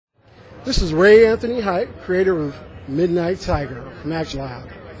This is Ray Anthony Height, creator of Midnight Tiger from Action Lab.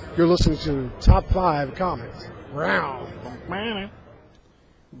 You're listening to Top 5 Comics. Round.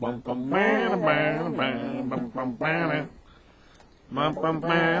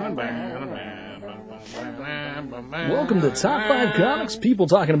 Welcome to Top 5 Comics, people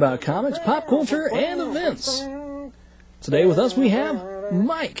talking about comics, pop culture, and events. Today with us we have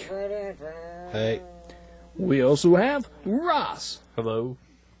Mike. Hey. We also have Ross. Hello.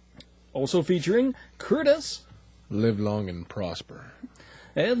 Also featuring Curtis. Live long and prosper.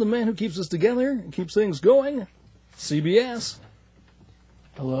 And the man who keeps us together and keeps things going, CBS.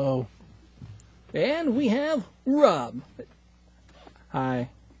 Hello. And we have Rob. Hi.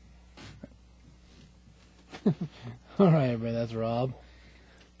 Alright, everybody, that's Rob.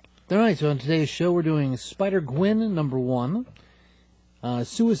 Alright, so on today's show we're doing Spider-Gwen #1,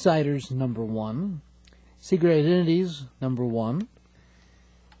 Suiciders #1, Secret Identities #1,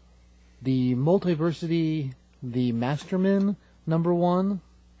 The Multiversity, The Masterman #1,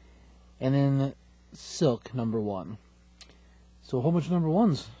 and then Silk #1. So a whole bunch of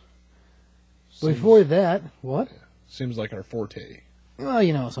 #1s. Before that, what? Seems like our forte. Well,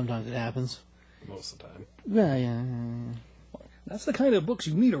 you know, sometimes it happens. Most of the time. Yeah. That's the kind of books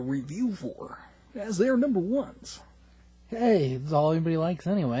you need a review for, as they're #1s. Hey, it's all anybody likes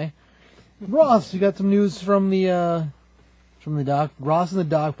anyway. Ross, you got some news from the doc. Ross in the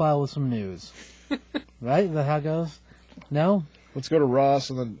dog pile with some news. Right? Is that how it goes? No? Let's go to Ross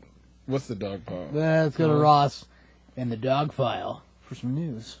and then with the dog pile. Let's go to Ross and the dog file for some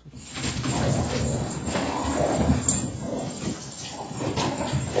news.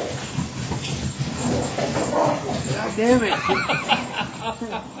 God damn it!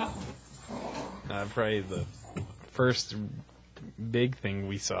 Probably the first big thing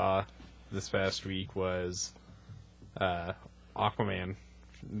we saw this past week was Aquaman,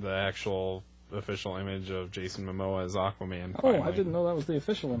 the actual official image of Jason Momoa as Aquaman. Oh, finally. I didn't know that was the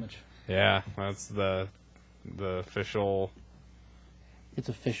official image. Yeah, that's the official. It's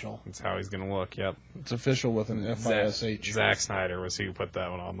official. That's how he's gonna look. Yep. It's official with an FISH. Zack Snyder was who put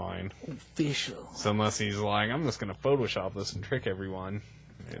that one online. Official. So unless he's like, I'm just gonna Photoshop this and trick everyone.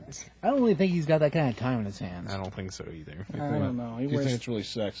 I don't really think he's got that kind of time in his hands. I don't think so either. I don't know. Do you think it's really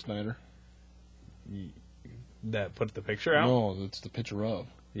Zack Snyder? That put the picture out? No, it's the picture of.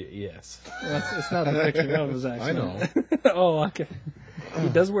 Yes. It's not the picture of his actually. I know. Oh, okay. He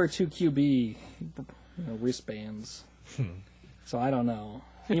does wear 2 QB wristbands. So I don't know.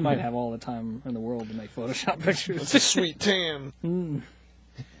 He might have all the time in the world to make Photoshop pictures. It's a sweet tan.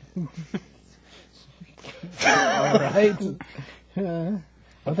 All right.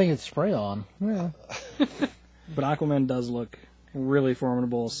 I think it's spray on. Yeah. But Aquaman does look really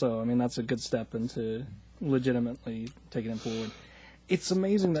formidable, so I mean that's a good step into legitimately taking him forward. It's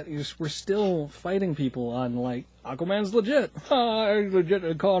amazing that we're still fighting people on like Aquaman's legit. He's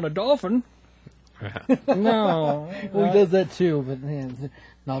legit calling a dolphin. No, Well, he does that too, but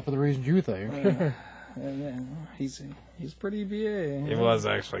not for the reasons you think. he's pretty BA. It was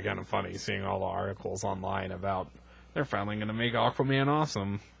actually kind of funny seeing all the articles online about they're finally going to make Aquaman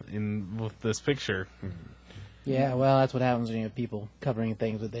awesome with this picture. Yeah, well, that's what happens when you have people covering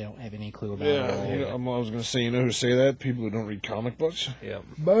things that they don't have any clue about. Yeah, I was going to say, you know who say that? People who don't read comic books. Yep.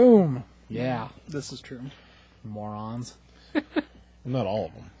 Boom. Yeah. This is true. Morons. Not all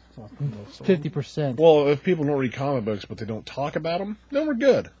of them. 50%. Well, if people don't read comic books but they don't talk about them, then we're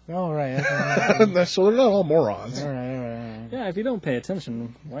good. All right. So they're not all morons. All right. Yeah, if you don't pay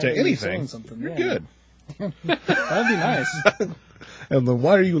attention To are you anything, saying something? you're Yeah. good. That'd be nice. And then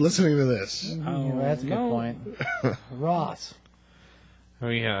why are you listening to this? Yeah, that's a good point. Ross. Oh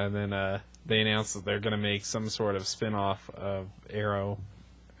yeah, and then they announced that they're going to make some sort of spin-off of Arrow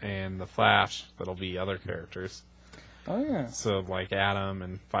and the Flash that'll be other characters. Oh yeah. So like Atom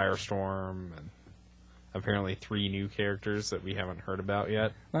and Firestorm and apparently 3 new characters that we haven't heard about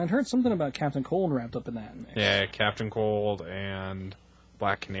yet. I'd heard something about Captain Cold wrapped up in that mix. Yeah, Captain Cold and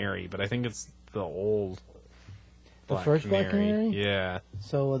Black Canary, but I think it's the old First Black Canary? Yeah,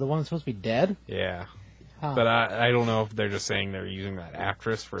 So the one that's supposed to be dead? yeah. Huh. But I don't know if they're just saying they're using that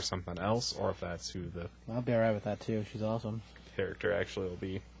actress for something else, or if that's who the I'll be alright with that too. She's awesome. character actually will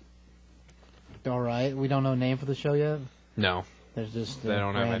be. Alright. We don't know a name for the show yet? No, There's just they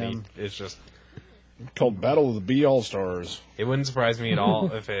don't have any. random... It's just. Called Battle of the Bee All-Stars. It wouldn't surprise me at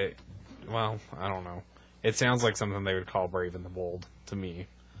all if it. Well, I don't know. It sounds like something they would call Brave and the Bold to me.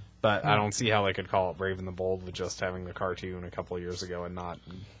 But I don't see how they could call it Brave and the Bold with just having the cartoon a couple of years ago and not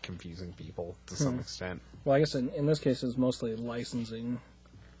confusing people to some extent. Well, I guess in this case, it's mostly licensing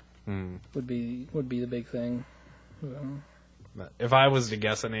would be the big thing. But if I was to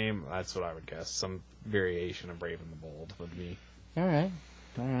guess a name, that's what I would guess. Some variation of Brave and the Bold would be All right.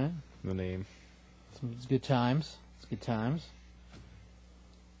 the name. It's good times.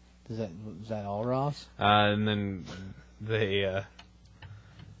 Is that all, Ross? And then they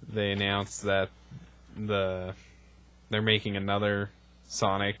announced that they're making another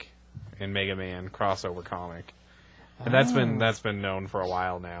Sonic and Mega Man crossover comic. And that's been known for a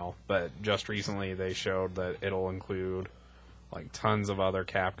while now, but just recently they showed that it'll include like tons of other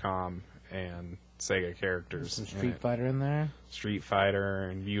Capcom and Sega characters. Some Street Fighter in there. Street Fighter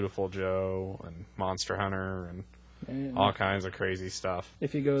and Beautiful Joe and Monster Hunter and all kinds of crazy stuff.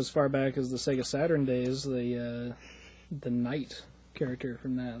 If you go as far back as the Sega Saturn days, the Knight character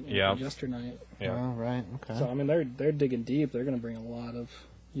from that, Yep. Jester Knight. Yeah. Oh, right. Okay. So I mean, they're digging deep. They're going to bring a lot of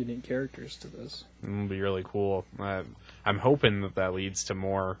unique characters to this. It'll be really cool. I'm hoping that leads to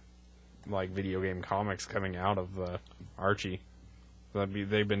more like video game comics coming out of Archie.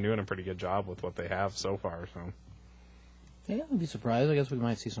 They've been doing a pretty good job with what they have so far, so Yeah, I'd be surprised. I guess we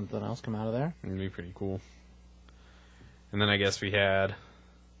might see something else come out of there. it'd be pretty cool. And then I guess we had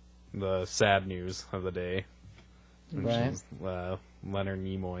the sad news of the day, which Right. is Leonard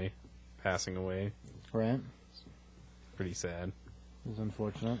Nimoy passing away. Right. Pretty sad. It was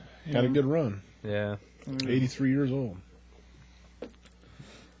unfortunate. Had a good run. Yeah. 83 years old.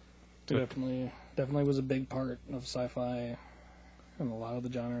 Definitely was a big part of sci-fi and a lot of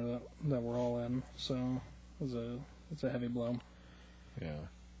the genre that we're all in. So it's a heavy blow. Yeah.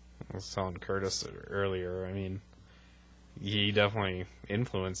 I was telling Curtis earlier, I mean, he definitely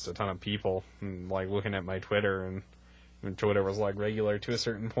influenced a ton of people. And, like, looking at my Twitter, and Twitter was, like, regular to a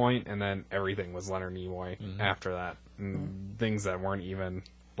certain point, and then everything was Leonard Nimoy after that. And things that weren't even,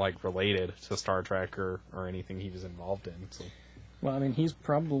 like, related to Star Trek or anything he was involved in. So. Well, I mean, he's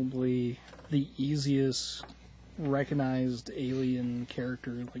probably the easiest recognized alien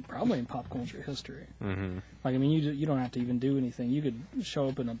character, like, probably in pop culture history. Mm-hmm. Like, I mean, you don't have to even do anything. You could show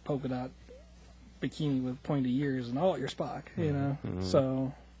up in a polka dot bikini with pointy ears and, oh, you're Spock, you know?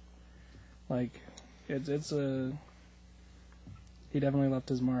 So, like, it's a... He definitely left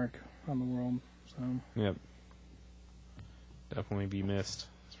his mark on the world, so... Yep. Definitely be missed,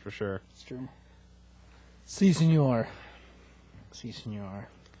 that's for sure. It's true. Si, senor. Si, senor.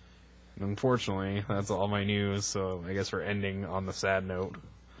 And unfortunately, that's all my news, so I guess we're ending on the sad note.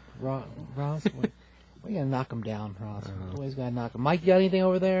 Ross, we gotta knock him down, Ross. Always gotta knock him. Mike, you got anything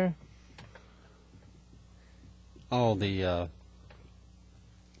over there? Oh, the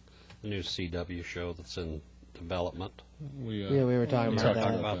new CW show that's in development. We Were talking about Talk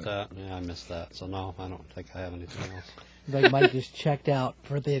that. about that. Yeah, I missed that. So no, I don't think I have anything else. Like Mike just checked out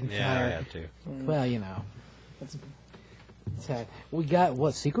for the Yeah, I entire. had to. Well, you know. It's sad. We got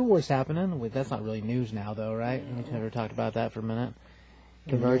what Secret Wars happening. That's not really news now, though, right? We never talked about that for a minute.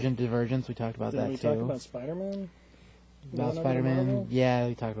 Divergence. We talked about Did that we too. talk about Spider-Man? About No, Spider-Man. Marvel? Yeah,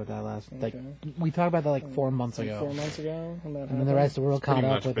 we talked about that last. Like we talked about that like 4 months Like ago. 4 months ago, and that And then the rest of the world caught Pretty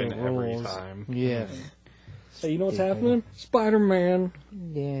up much with the been every rules. time. Yeah. Hey, you know what's happening? Spider-Man!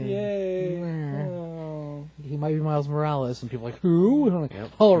 Yeah. Yay! Yeah. Oh. He might be Miles Morales, and people are like, who? And I'm like,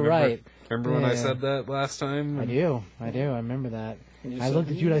 Yep. all Remember- right. Remember when I Yeah. said that last time? I do. I remember that. And you I said,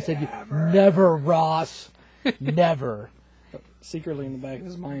 looked at you and I said, never, Ross. Never. secretly in the back of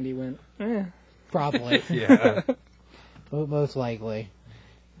his mind, he went, Probably. Yeah. Most likely.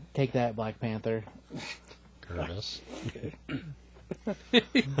 Take that, Black Panther. Curtis.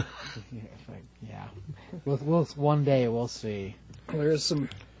 Yeah. We'll one day we'll see. There is some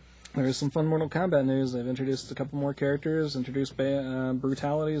fun Mortal Kombat news. They've introduced a couple more characters, introduced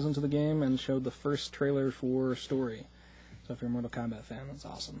brutalities into the game, and showed the first trailer for Story. So if you're a Mortal Kombat fan, that's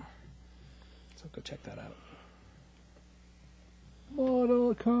awesome. So go check that out.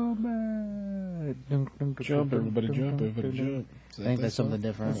 Mortal Kombat. Jump, everybody jump, everybody jump. I think that's something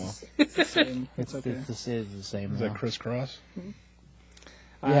different. It's the same. It's okay. the same. Is now. that crisscross?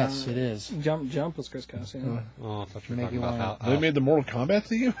 Yes, it is. Jump was Chris Cuss, yeah. Oh, I thought you were Make talking you about wanna- They made the Mortal Kombat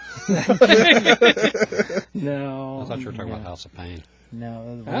theme? No. I thought you were talking about House of Pain.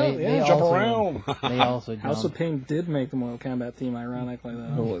 No, Oh, they yeah. Jump also, around! They also jump. House of Pain did make the Mortal Kombat theme, ironically,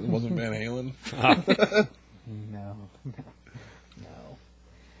 though. Oh, it wasn't Van Halen? No.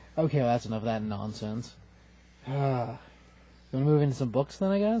 Okay, well, that's enough of that nonsense. You want to move into some books then,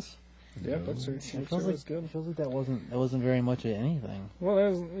 I guess? Yeah, books are It feels like good. It feels like that wasn't very much of anything. Well,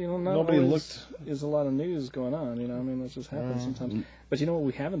 there's, not Nobody always is a lot of news going on, I mean, that just happens sometimes. But you know what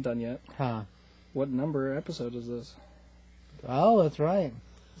we haven't done yet? Huh. What number episode is this? Oh, that's right.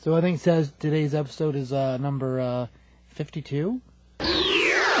 So I think it says today's episode is number 52.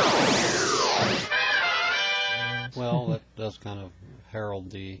 Well, that does kind of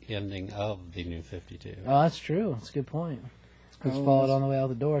herald the ending of the New 52. Oh, that's true. That's a good point. Just followed on the way out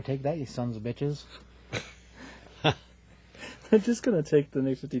the door. Take that, you sons of bitches. They're just gonna take the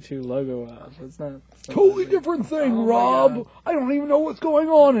New 52 logo off. It's not Totally different thing, Oh, my Rob. God. I don't even know what's going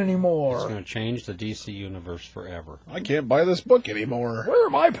on It's anymore. going to change the DC universe forever. I can't buy this book anymore. Where are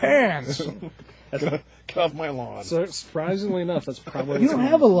my pants? Get off my lawn. So surprisingly enough, that's probably You don't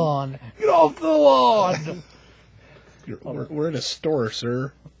have a lawn. Get off the lawn. We're in a store,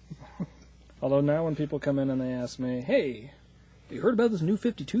 sir. Although now when people come in and they ask me, "Hey, you heard about this New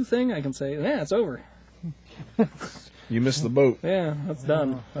 52 thing?" I can say, "Yeah, it's over. You missed the boat. Yeah, that's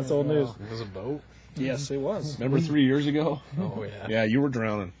done. That's old news." It was a boat. Yes, it was. Remember 3 years ago? Oh yeah. Yeah, you were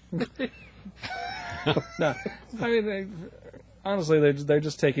drowning. No, I mean, honestly, they're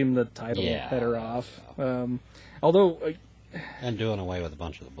just taking the title Yeah. header off. Although, And doing away with a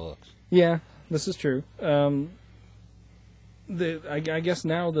bunch of the books. yeah, this is true. I guess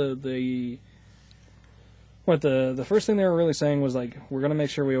now the first thing they were really saying was like, we're going to make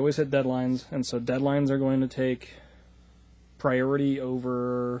sure we always hit deadlines, and so deadlines are going to take priority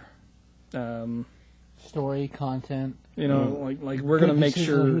over, Story, content. like we're going to make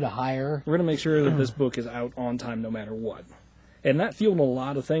decision on sure who to hire. we're going to make sure that this book is out on time no matter what. And that fueled a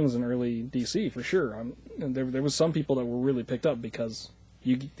lot of things in early DC for sure. And there was some people that were really picked up because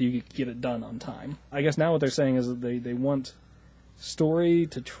you get it done on time. I guess now what they're saying is that they want story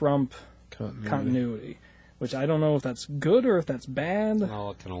to trump continuity, which I don't know if that's good or if that's bad.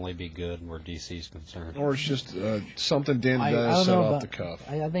 Well, it can only be good where DC's concerned. Or it's just something Dan I does don't set know off about, the cuff.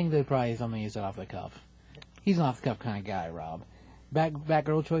 I think they probably something he's off the cuff. He's an off the cuff kind of guy, Rob.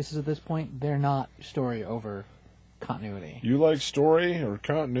 Batgirl choices at this point, they're not story over continuity. You like story or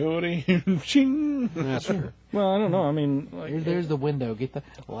continuity? Ching! That's true. Well, I don't know. I mean, like, There's the window. Get the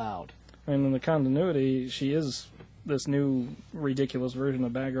loud. and in the continuity, she is this new ridiculous version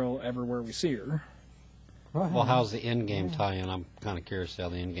of Batgirl everywhere we see her. Well, how's the in-game tie-in? I'm kind of curious how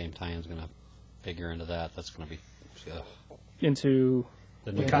the in-game tie-in's going to figure into that. That's going to be Into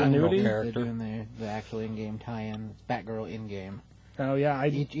the new continuity? Batgirl They're character. doing the actual in-game tie-in. Batgirl in-game. oh yeah,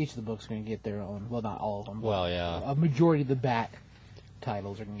 Each of the books are going to get their own. Well, not all of them. But Well, yeah. a majority of the Bat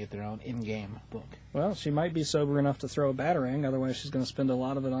titles are going to get their own in-game book. well, she might be sober enough to throw a batarang. Otherwise, she's going to spend a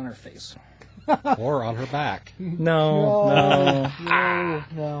lot of it on her face. Or on her back. No.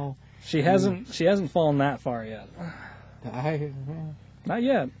 No. She hasn't fallen that far yet. Not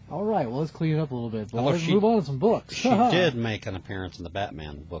yet. All right, well, let's clean it up a little bit. Although Let's she- move on to some books. She did make an appearance in the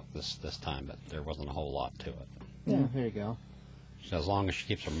Batman book this time, but there wasn't a whole lot to it. Yeah, there you go. So as long as she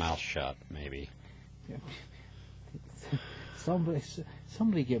keeps her mouth shut, maybe.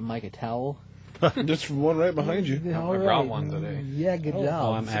 Somebody get Mike a towel. Just one right behind you. All I right. brought one today. Yeah, good Oh,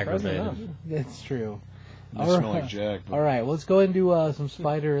 job. I'm aggravated. That's true. You smell like Jack. But All right, well, let's go into some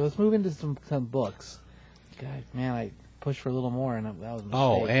Spider. Let's move into some books. God, man, I pushed for a little more, and that was a mistake.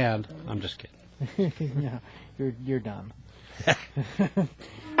 Oh, and I'm just kidding. yeah, you're done.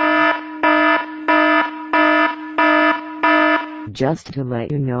 Just to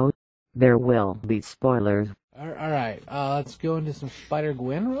let you know, there will be spoilers. All right, let's go into some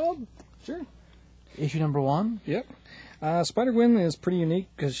Spider-Gwen, Rob. Sure. Issue number 1. Yep. Spider-Gwen is pretty unique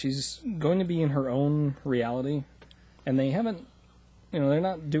because she's going to be in her own reality, and they haven't, they're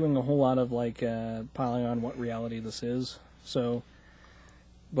not doing a whole lot of like piling on what reality this is. So,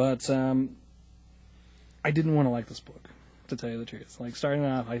 but I didn't want to like this book, to tell you the truth. Like starting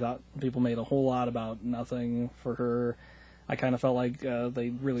off, I thought people made a whole lot about nothing for her. I kind of felt like they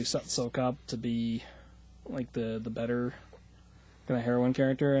really set Silk up to be like the better kind of heroine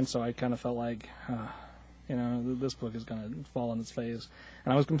character, and so I kind of felt like. This book is going to fall on its face.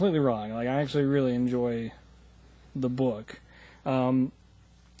 And I was completely wrong. Like, I actually really enjoy the book.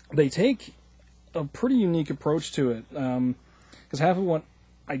 They take a pretty unique approach to it. Because half of what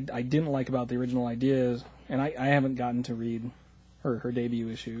I didn't like about the original ideas, and I haven't gotten to read her debut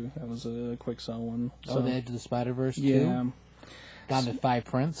issue. That was a quick sell one. So the Edge of the Spider-Verse, yeah. too? Down to 5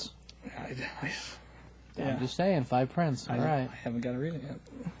 prints? Yeah. I'm just saying, 5 prints. All right. I haven't got to read it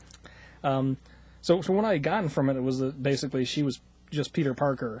yet. So what I had gotten from it was that basically she was just Peter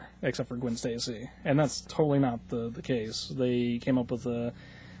Parker, except for Gwen Stacy. And that's totally not the case. They came up with a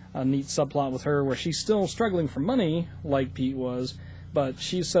neat subplot with her where she's still struggling for money, like Pete was, but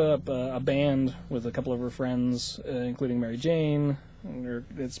she's set up a band with a couple of her friends, including Mary Jane.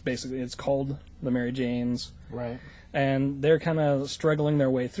 It's called the Mary Janes. Right. And they're kind of struggling their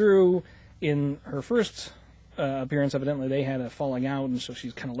way through. In her first appearance, evidently they had a falling out, and so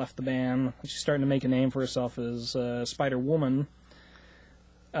she's kind of left the band. She's starting to make a name for herself as Spider-Woman.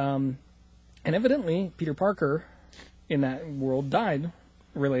 And evidently, Peter Parker in that world died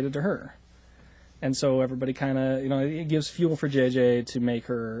related to her. And so everybody kind of, it gives fuel for JJ to make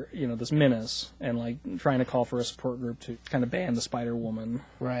her, this menace and, like, trying to call for a support group to kind of ban the Spider-Woman.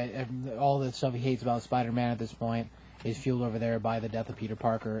 Right. And all the stuff he hates about Spider-Man at this point is fueled over there by the death of Peter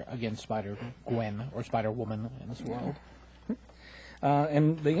Parker against Spider-Gwen, or Spider-Woman in this world.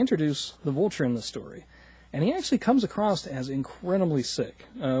 And they introduce the Vulture in this story. And he actually comes across as incredibly sick.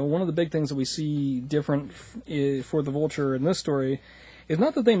 One of the big things that we see different for the Vulture in this story is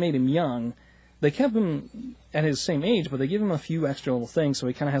not that they made him young. They kept him at his same age, but they give him a few extra little things, so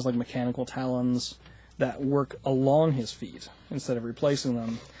he kind of has like mechanical talons that work along his feet instead of replacing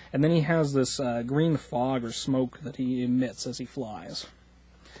them. And then he has this green fog or smoke that he emits as he flies.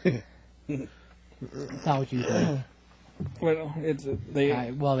 Not what you think. Well, there's a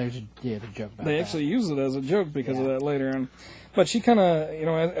joke about they that. actually use it as a joke because of that later on. But she kind of,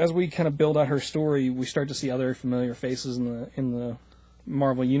 as we kind of build out her story, we start to see other familiar faces in the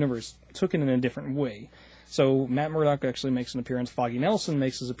Marvel Universe took it in a different way. So Matt Murdock actually makes an appearance. Foggy Nelson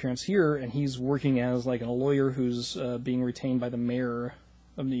makes his appearance here, and he's working as like a lawyer who's being retained by the mayor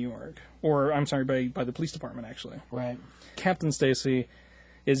of New York, or I'm sorry, by the police department actually. Right. Captain Stacy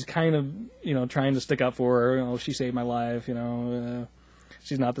is kind of trying to stick up for her. She saved my life.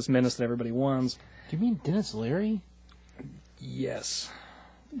 She's not this menace that everybody wants. Do you mean Dennis Leary? Yes.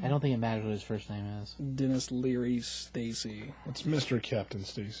 I don't think it matters what his first name is. Dennis Leary Stacy. It's Mr. Captain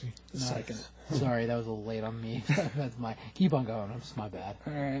Stacy. Second. Sorry, that was a little late on me. That's my. Keep on going. That's my bad.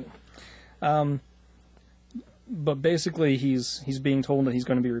 All right. But basically, he's being told that he's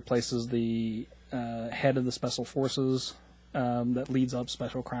going to be replaced as the head of the Special Forces that leads up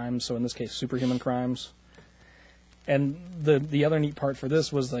special crimes. So in this case, superhuman crimes. And the other neat part for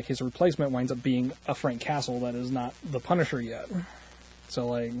this was like his replacement winds up being a Frank Castle that is not the Punisher yet. So,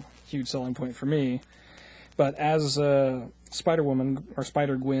 like, huge selling point for me. But as Spider-Woman, or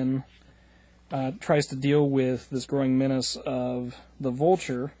Spider-Gwen, tries to deal with this growing menace of the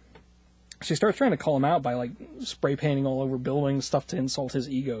Vulture, she starts trying to call him out by, like, spray painting all over buildings, stuff to insult his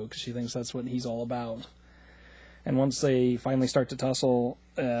ego, because she thinks that's what he's all about. And once they finally start to tussle,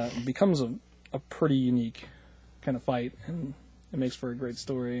 it becomes a pretty unique kind of fight, and it makes for a great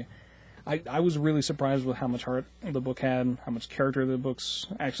story. I was really surprised with how much heart the book had, how much character the book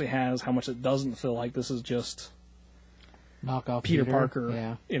actually has, how much it doesn't feel like this is just Peter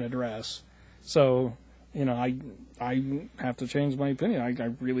Parker in a dress. So, I have to change my opinion.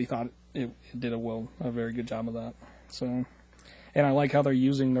 I really thought it did a very good job of that. So, and I like how they're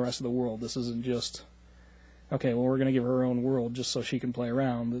using the rest of the world. This isn't just, okay, well, we're going to give her own world just so she can play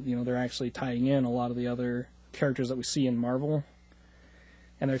around. They're actually tying in a lot of the other characters that we see in Marvel.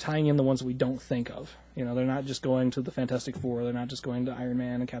 And they're tying in the ones that we don't think of. They're not just going to the Fantastic Four. They're not just going to Iron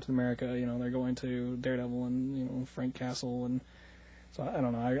Man and Captain America. They're going to Daredevil and, Frank Castle. And so, I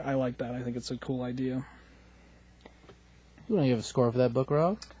don't know. I like that. I think it's a cool idea. You want to give a score for that book,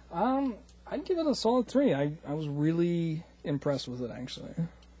 Rob? I'd give it a solid 3. I was really impressed with it, actually.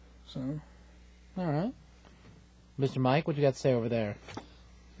 So, all right. Mr. Mike, what you got to say over there?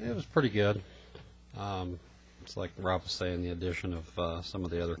 It was pretty good. It's like Rob was saying, the addition of some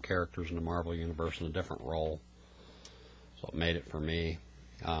of the other characters in the Marvel Universe in a different role. So it made it for me.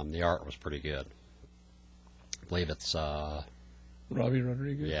 The art was pretty good. I believe it's... Robbie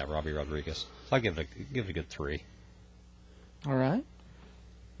Rodriguez? Yeah, Robbie Rodriguez. So I'll give it a good 3. All right.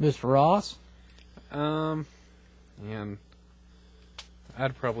 Mr. Ross? And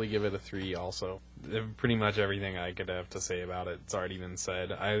I'd probably give it a 3 also. Pretty much everything I could have to say about it's already been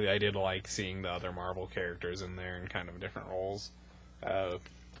said. I did like seeing the other Marvel characters in there in kind of different roles.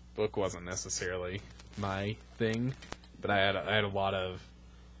 Book wasn't necessarily my thing, but I had a lot of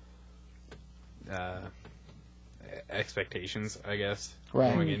expectations, I guess,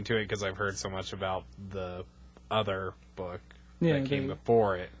 going into it, because I've heard so much about the other book that came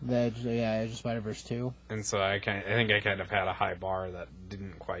before it. Edge of Spider-Verse 2. And so I think I kind of had a high bar that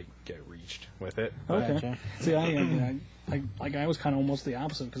didn't quite get reached with it. Okay. Gotcha. See, I was kind of almost the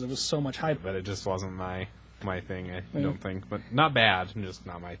opposite because it was so much hype. But it just wasn't my thing, I don't think. But not bad, just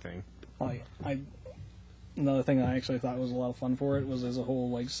not my thing. Another thing that I actually thought was a lot of fun for it was there's a whole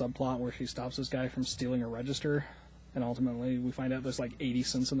subplot where she stops this guy from stealing a register, and ultimately we find out there's 80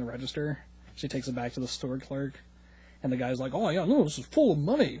 cents in the register. She takes it back to the store clerk, and the guy's like, "Oh yeah, no, this is full of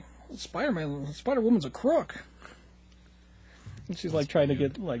money. Spider-Woman's a crook." And she's trying to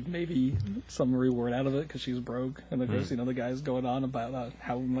get maybe some reward out of it because she's broke, and of course the guy's going on about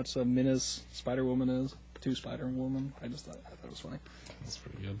how much a menace Spider-Woman is to Spider-Woman. I thought it was funny. That's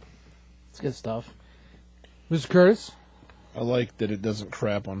pretty good. It's good stuff. Mr. Curtis? I like that it doesn't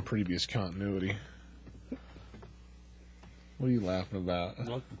crap on previous continuity. What are you laughing about?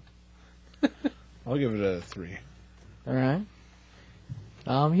 I'll give it a 3. All right.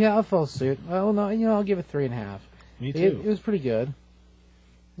 Yeah, I'll follow suit. Well, no, I'll give it 3.5. Me too. It was pretty good.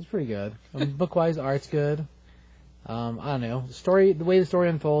 It was pretty good. Book-wise, art's good. I don't know. The way the story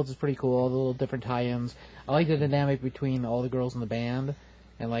unfolds is pretty cool. The little different tie-ins. I like the dynamic between all the girls in the band,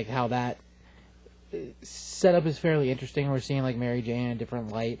 and like how that setup is fairly interesting. We're seeing like Mary Jane in a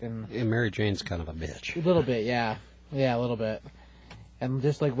different light, and Mary Jane's kind of a bitch. a little bit, yeah, a little bit. And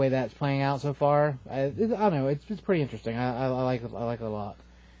just like the way that's playing out so far, I don't know. It's pretty interesting. I like it a lot.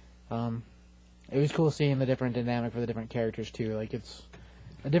 It was cool seeing the different dynamic for the different characters too. Like it's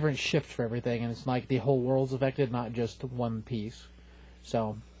a different shift for everything, and it's like the whole world's affected, not just one piece.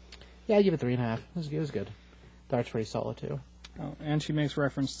 So, yeah, I give it 3.5. It was good. The art's pretty solid too. Oh, and she makes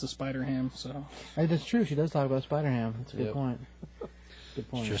reference to Spider-Ham, so... That's true. She does talk about Spider-Ham. That's a good point.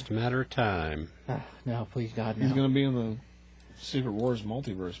 Good point. It's just a matter of time. No, please, God, no. He's going to be in the Secret Wars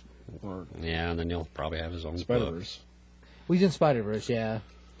multiverse. Or Yeah, and then he'll probably have his own book. Spider-Verse. Well, he's in Spider-Verse, yeah.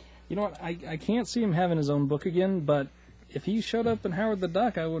 You know what? I can't see him having his own book again, but if he showed up in Howard the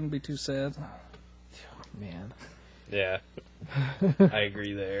Duck, I wouldn't be too sad. Man. Yeah. I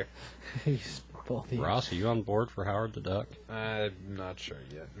agree there. He's both Ross, are you on board for Howard the Duck? I'm not sure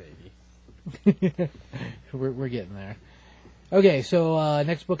yet, maybe. We're getting there. Okay, so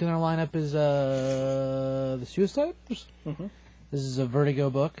next book in our lineup is The Suiciders. Mm-hmm. This is a Vertigo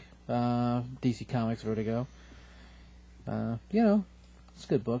book, DC Comics Vertigo. It's a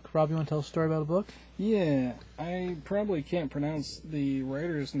good book. Rob, you want to tell a story about a book? Yeah, I probably can't pronounce the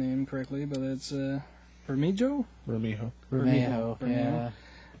writer's name correctly, but it's Bermejo? Bermejo. Bermejo, yeah.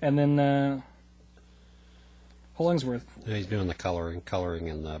 And then Hollingsworth. Yeah, he's doing the coloring,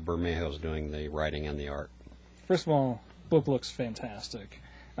 and Bermejo's doing the writing and the art. First of all, book looks fantastic.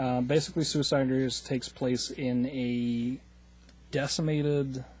 Basically, Suiciders takes place in a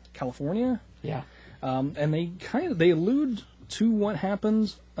decimated California. Yeah. And they allude to what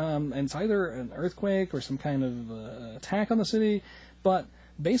happens, and it's either an earthquake or some kind of attack on the city, but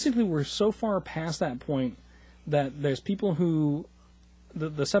basically we're so far past that point that there's people who,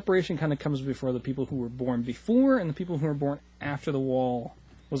 the separation kind of comes before the people who were born before and the people who were born after the wall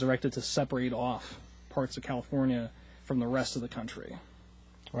was erected to separate off parts of California from the rest of the country.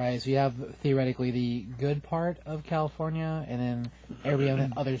 Right, so you have theoretically the good part of California and then every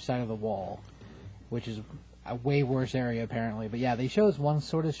other side of the wall, which is a way worse area apparently. But yeah, they show us one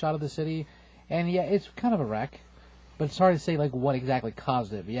sort of shot of the city, and yeah, it's kind of a wreck, but it's hard to say like what exactly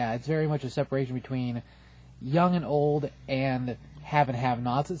caused it. But yeah, it's very much a separation between young and old and have and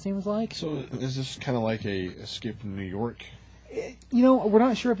have-nots, it seems like. So is this kind of like a Escape from New York? We're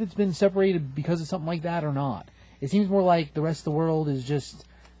not sure if it's been separated because of something like that or not. It seems more like the rest of the world is just,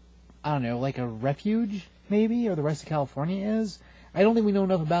 I don't know, like a refuge, maybe, or the rest of California is. I don't think we know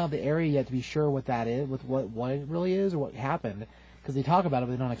enough about the area yet to be sure what that is, what it really is, or what happened, because they talk about it,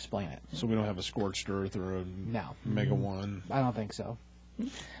 but they don't explain it. So we don't have a Scorched Earth or a Mega One? I don't think so.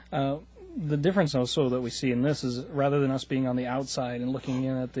 The difference also that we see in this is rather than us being on the outside and looking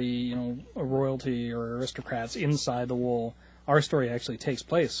in at the royalty or aristocrats inside the wall, our story actually takes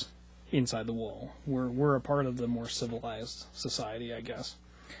place inside the wall. We're a part of the more civilized society, I guess.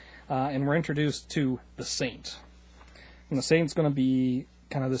 And we're introduced to the Saint. And the Saint's going to be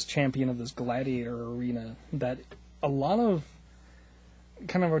kind of this champion of this gladiator arena that a lot of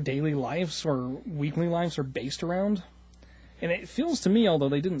kind of our daily lives or weekly lives are based around. And it feels to me, although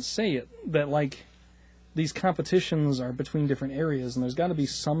they didn't say it, that like these competitions are between different areas and there's got to be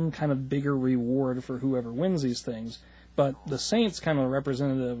some kind of bigger reward for whoever wins these things. But the Saint's kind of a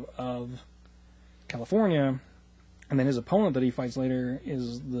representative of California, and then his opponent that he fights later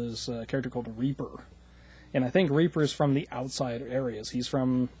is this character called Reaper. And I think Reaper's from the outside areas. He's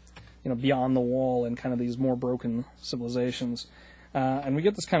from, beyond the wall and kind of these more broken civilizations. And we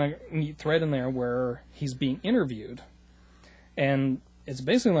get this kind of neat thread in there where he's being interviewed. And it's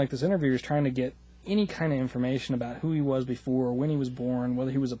basically like this interviewer is trying to get any kind of information about who he was before, when he was born,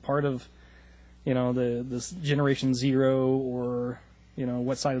 whether he was a part of, this Generation Zero or,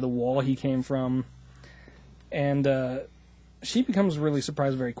 what side of the wall he came from. And she becomes really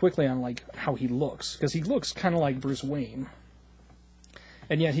surprised very quickly on, like, how he looks. Because he looks kind of like Bruce Wayne.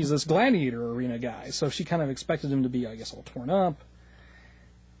 And yet he's this gladiator arena guy. So she kind of expected him to be, I guess, all torn up.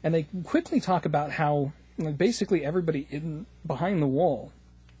 And they quickly talk about how basically everybody behind the wall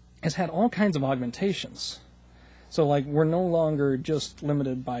has had all kinds of augmentations. So, like, we're no longer just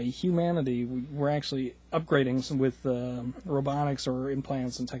limited by humanity. We're actually upgrading with robotics or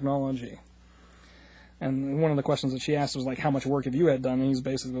implants and technology. And one of the questions that she asked was, like, how much work have you had done? And he's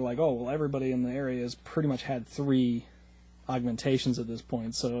basically like, oh, well, everybody in the area has pretty much had 3 augmentations at this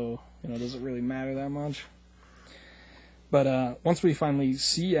point, so does it really matter that much? But once we finally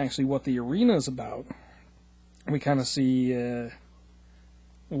see actually what the arena is about, we kind of see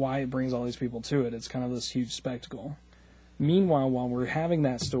why it brings all these people to it. It's kind of this huge spectacle. Meanwhile, while we're having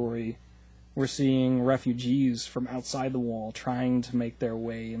that story, we're seeing refugees from outside the wall trying to make their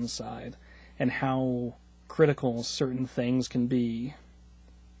way inside, and how critical certain things can be.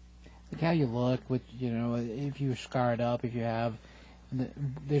 Like how you look, with if you're scarred up, if you have,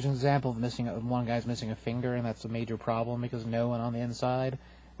 there's an example of one guy's missing a finger, and that's a major problem because no one on the inside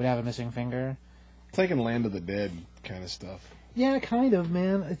would have a missing finger. It's like in Land of the Dead kind of stuff. Yeah, kind of,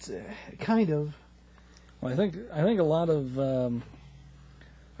 man. It's kind of. Well, I think a lot of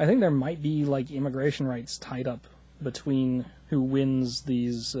I think there might be like immigration rights tied up between who wins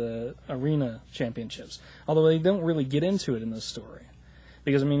these arena championships. Although they don't really get into it in this story,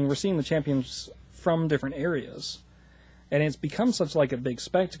 because we're seeing the champions from different areas, and it's become such like a big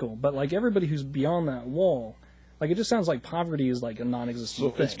spectacle. But like everybody who's beyond that wall, like it just sounds like poverty is like a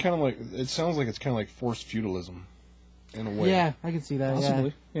non-existent thing. It's kind of like it sounds like it's kind of like forced feudalism, in a way. Yeah, I can see that.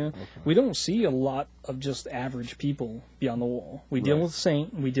 Possibly, yeah. Okay. We don't see a lot of just average people beyond the wall. We deal with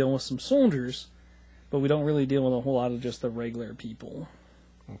Saint, we deal with some soldiers, but we don't really deal with a whole lot of just the regular people.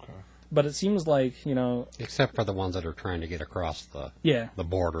 Okay. But it seems like, except for the ones that are trying to get across the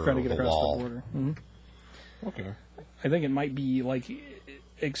border trying to or get the across wall. the border. Mm-hmm. Okay. I think it might be like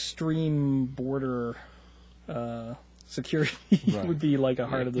extreme border security would be like a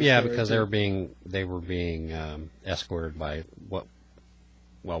heart of the story. Because they were being escorted by what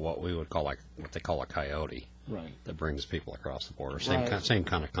we would call what they call a coyote. Right. That brings people across the border. Same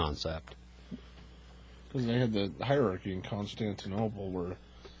kind of concept. Because they had the hierarchy in Constantinople where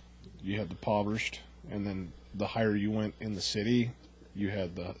you had the impoverished, and then the higher you went in the city, you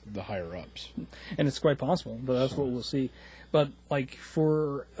had the higher ups. And it's quite possible, but that's what we'll see. But like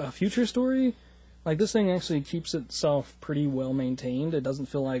for a future story, like this thing actually keeps itself pretty well maintained. It doesn't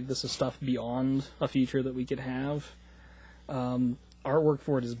feel like this is stuff beyond a future that we could have. Artwork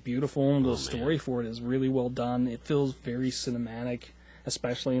for it is beautiful, and the story for it is really well done. It feels very cinematic,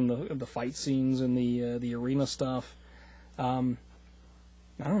 especially in the fight scenes and the arena stuff.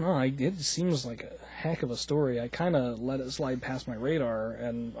 I don't know. It seems like a heck of a story. I kind of let it slide past my radar,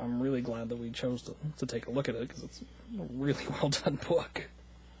 and I'm really glad that we chose to take a look at it because it's a really well done book.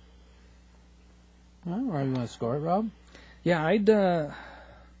 All right, you want to score it, Rob? Yeah, I'd give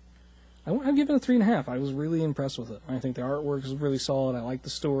it a 3.5. I was really impressed with it. I think the artwork is really solid. I like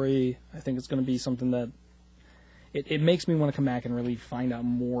the story. I think it's going to be something that it makes me want to come back and really find out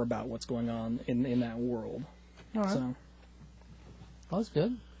more about what's going on in that world. All right. So. Well, that's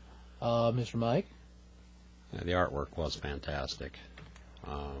good. Mr. Mike? Yeah, the artwork was fantastic.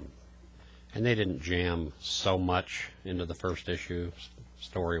 And they didn't jam so much into the first issue,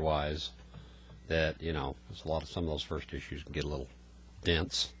 story-wise, that, some of those first issues can get a little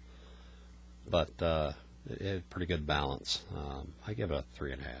dense. But it had pretty good balance. I give it a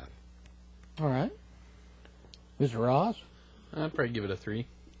 3.5. All right. Mr. Ross? I'd probably give it a 3.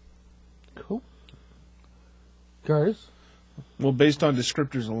 Cool. Curtis? Well, based on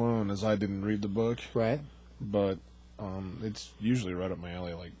descriptors alone, as I didn't read the book, Right. but it's usually right up my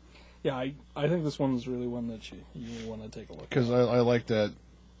alley. Like, Yeah, I think this one's really one that you want to take a look at. because I like that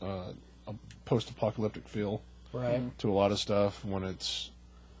a post-apocalyptic feel Right. to a lot of stuff when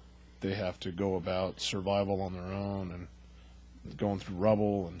they have to go about survival on their own and going through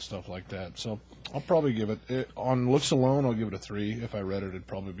rubble and stuff like that. So I'll probably give it on looks alone, I'll give it a 3. If I read it, it'd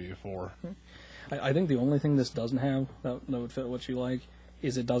probably be a 4. I think the only thing this doesn't have that would fit what you like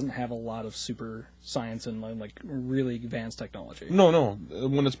is it doesn't have a lot of super science and like really advanced technology. No.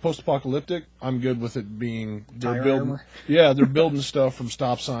 When it's post-apocalyptic, I'm good with it being Tire building. armor? Yeah, they're building stuff from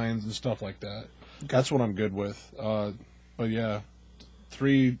stop signs and stuff like that. That's what I'm good with. But yeah,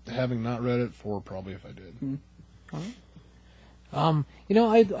 3 having not read it, 4 probably if I did.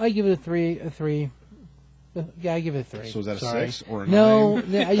 I give it a 3. A 3. Yeah, I give it a 3. So is that a Sorry. 6 or a No, 9?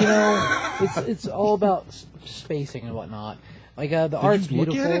 it's all about spacing and whatnot. Like the art's you look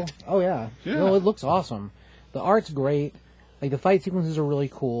at beautiful. it? Oh yeah. Yeah. No, it looks awesome. The art's great. Like the fight sequences are really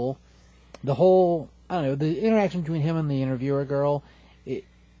cool. The whole the interaction between him and the interviewer girl.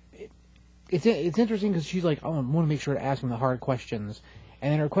 It's interesting because she's like, I want to make sure to ask him the hard questions,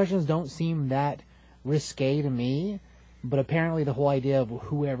 and then her questions don't seem that risque to me. But apparently the whole idea of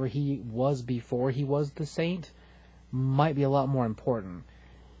whoever he was before he was the saint might be a lot more important.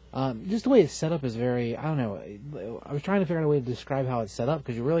 Just the way it's set up is very, I don't know. I was trying to figure out a way to describe how it's set up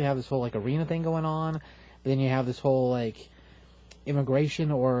because you really have this whole like arena thing going on, but then you have this whole like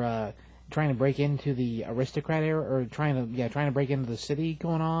immigration or trying to break into the aristocrat era, or trying to break into the city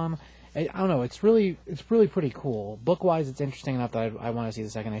going on. I don't know. It's really pretty cool. Book wise, it's interesting enough that I want to see the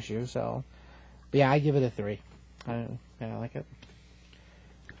second issue. So, but yeah, I give it a 3. I like it.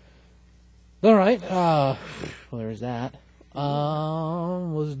 All right. Well, there's that. You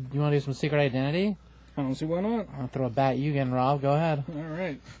want to do some Secret Identity? I don't see why not. I'll throw a bat at you again, Rob. Go ahead. All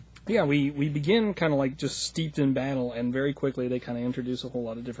right. Yeah, we begin kind of like just steeped in battle, and very quickly they kind of introduce a whole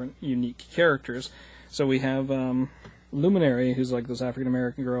lot of different unique characters. So we have Luminary, who's like this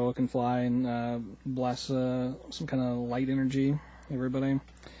African-American girl who can fly and bless some kind of light energy, everybody.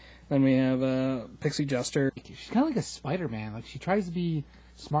 Then we have Pixie Jester. She's kind of like a Spider-Man. Like, she tries to be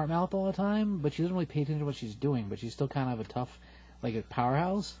smart-mouthed all the time, but she doesn't really pay attention to what she's doing, but she's still kind of a tough, like a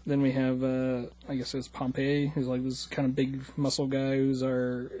powerhouse. Then we have, I guess it's Pompeii, who's like this kind of big muscle guy who's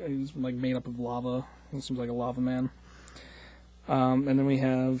like made up of lava. He seems like a lava man. And then we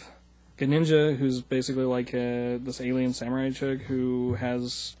have Greninja, who's basically like this alien samurai chick who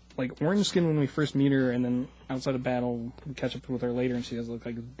has like orange skin when we first meet her, and then outside of battle we catch up with her later, and she has like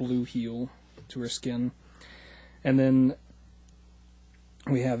a blue hue to her skin. And then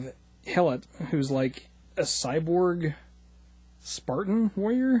we have Helot, who's like a cyborg Spartan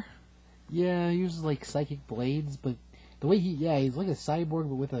warrior. Yeah, he uses like psychic blades, but the way he's like a cyborg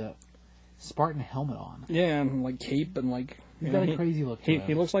but with a Spartan helmet on. Yeah, and like cape and like he's got a crazy look to him.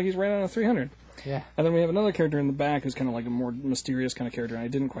 He looks like he's right out of 300. Yeah. And then we have another character in the back who's kind of like a more mysterious kind of character, and I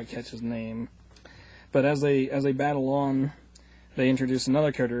didn't quite catch his name. But as they battle on, they introduce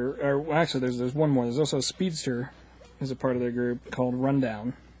another character. Or well, actually, there's one more. There's also a speedster who's a part of their group called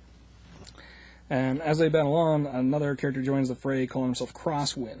Rundown. And as they battle on, another character joins the fray calling himself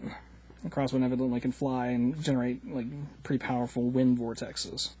Crosswind. And Crosswind evidently can fly and generate like pretty powerful wind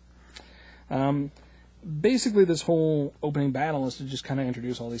vortexes. Basically, this whole opening battle is to just kind of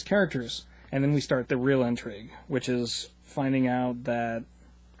introduce all these characters. And then we start the real intrigue, which is finding out that,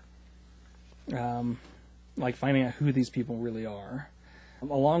 finding out who these people really are.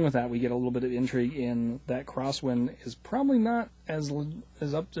 Along with that, we get a little bit of intrigue in that Crosswind is probably not as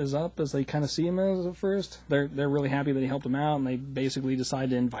up as they kind of see him as at first. They're really happy that he helped them out, and they basically decide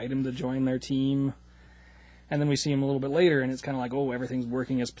to invite him to join their team. And then we see him a little bit later, and it's kind of like, oh, everything's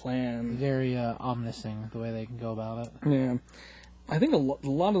working as planned. Very ominous-ing, the way they can go about it. Yeah. I think a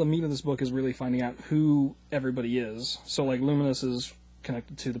lot of the meat of this book is really finding out who everybody is. So, like, Luminous is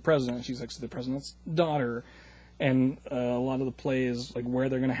connected to the president. She's actually the president's daughter. And a lot of the play is like where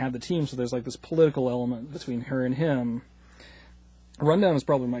they're going to have the team, so there's like this political element between her and him. Rundown is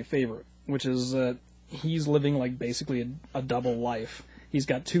probably my favorite, which is that he's living like basically a double life. He's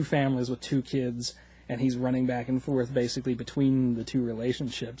got 2 families with 2 kids, and he's running back and forth basically between the 2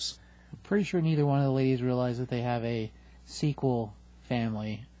 relationships. I'm pretty sure neither one of the ladies realize that they have a sequel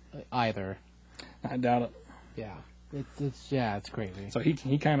family either. I doubt it. Yeah. It's crazy. So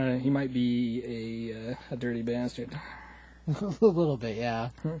he might be a dirty bastard. A little bit, yeah.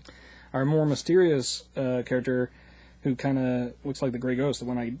 Our more mysterious character, who kind of looks like the Grey Ghost, the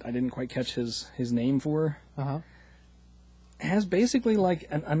one I didn't quite catch his name for, has basically like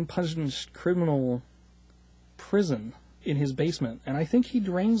an unpunished criminal prison in his basement, and I think he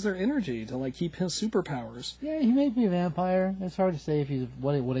drains their energy to like keep his superpowers. Yeah, he may be a vampire. It's hard to say if he's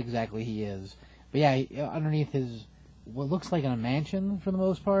what exactly he is. But yeah, underneath his what looks like a mansion for the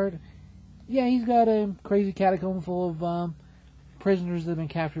most part. Yeah, he's got a crazy catacomb full of prisoners that have been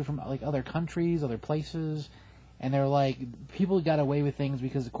captured from like other countries, other places, and they're like people got away with things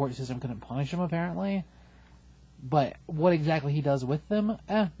because the court system couldn't punish them apparently. But what exactly he does with them,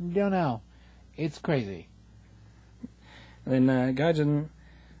 don't know. It's crazy. And then Gaijin,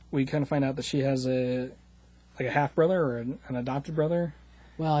 we kind of find out that she has a half brother or an adopted brother.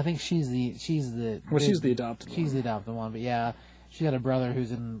 Well, I think she's the she's the adopted one. She's the adopted one, but yeah, she got a brother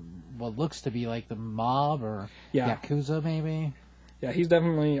who's in what looks to be like the mob or Yakuza, maybe. Yeah, he's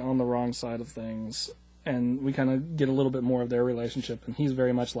definitely on the wrong side of things, and we kind of get a little bit more of their relationship, and he's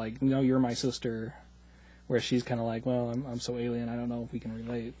very much like, no, you're my sister, where she's kind of like, well, I'm so alien, I don't know if we can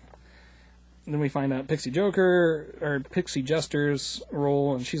relate. And then we find out Pixie Jester's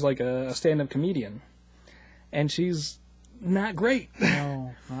role, and she's like a stand-up comedian, and she's not great.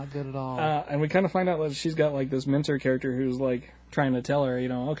 No, not good at all. And we kind of find out that she's got like this mentor character who's like trying to tell her,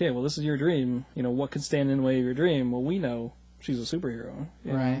 okay, well, this is your dream. What could stand in the way of your dream? Well, we know she's a superhero.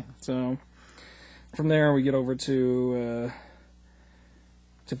 Right. So from there, we get over to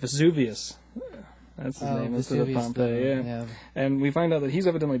Vesuvius. That's his name instead of Pompeii. Yeah. And we find out that he's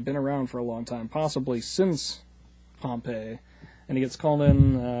evidently been around for a long time, possibly since Pompeii. and he gets called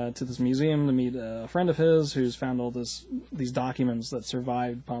in to this museum to meet a friend of his who's found all these documents that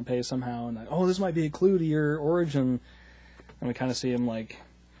survived Pompeii somehow, and this might be a clue to your origin. And we kind of see him like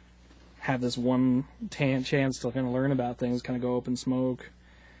have this one chance to kind of learn about things, kind of go up in smoke.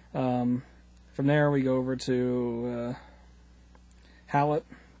 From there, we go over to Hallett,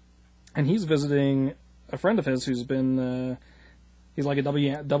 and he's visiting a friend of his who's been he's like a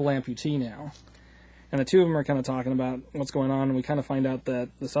double amputee now. And the two of them are kind of talking about what's going on, and we kind of find out that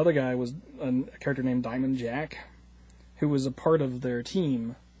this other guy was a character named Diamond Jack, who was a part of their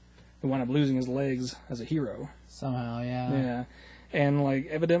team, who wound up losing his legs as a hero. Somehow, yeah. Yeah. And, like,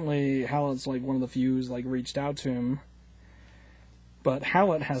 evidently, Hallett's, like, one of the few who's, like, reached out to him. But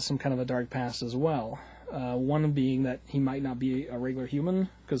Hallett has some kind of a dark past as well. One being that he might not be a regular human,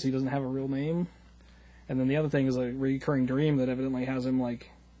 because he doesn't have a real name. And then the other thing is a recurring dream that evidently has him,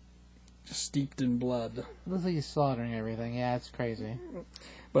 like, just steeped in blood. Looks like he's slaughtering everything. Yeah, it's crazy.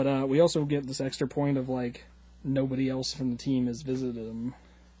 But we also get this extra point of, like, nobody else from the team has visited him.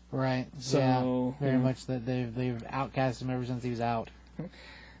 Right. So, yeah, very much that they've outcast him ever since he was out.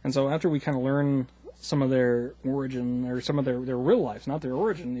 And so after we kind of learn some of their origin, or some of their real lives, not their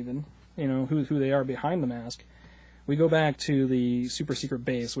origin even, you know, who they are behind the mask, we go back to the super secret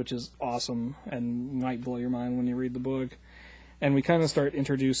base, which is awesome and might blow your mind when you read the book. And we kind of start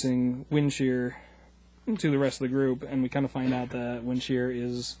introducing Windshear to the rest of the group, and we kind of find out that Windshear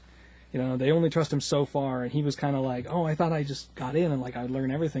is, you know, they only trust him so far, and he was kind of like, oh, I thought I just got in and, like, I'd learn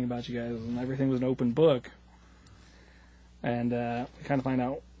everything about you guys, and everything was an open book. And we kind of find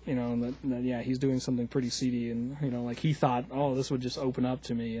out, you know, that, yeah, he's doing something pretty seedy, and, you know, like, he thought, oh, this would just open up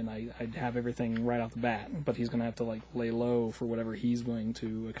to me, and I'd have everything right off the bat, but he's going to have to, like, lay low for whatever he's going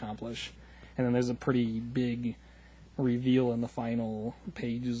to accomplish. And then there's a pretty big reveal in the final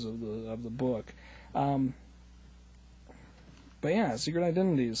pages of the book. But yeah, Secret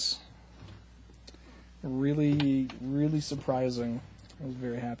Identities. Really, really surprising. I was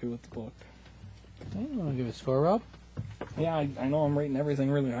very happy with the book. Hey, you want to give it a score, Rob? Yeah, I know I'm rating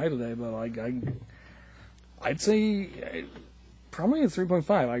everything really high today, but I'd say probably a 3.5.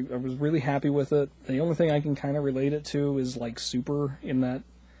 I was really happy with it. The only thing I can kind of relate it to is like Super, in that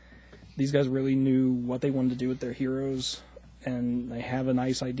these guys really knew what they wanted to do with their heroes, and they have a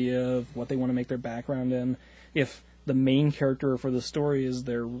nice idea of what they want to make their background in. If the main character for the story is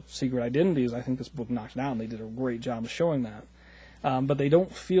their secret identities, I think this book knocked it out, and they did a great job of showing that. But they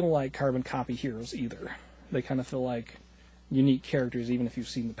don't feel like carbon copy heroes either. They kind of feel like unique characters, even if you've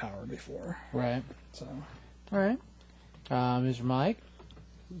seen the power before. Right. So, all right. Mr. Mike?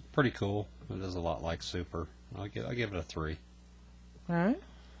 Pretty cool. It is a lot like Super. I'll give it a 3. All right.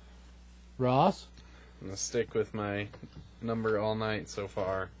 Ross? I'm going to stick with my number all night so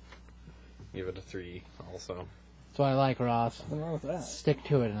far. Give it a 3 also. That's what I like, Ross. what's wrong with that? Stick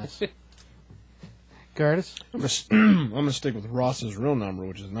to itness. Curtis? I'm gonna stick with Ross's real number,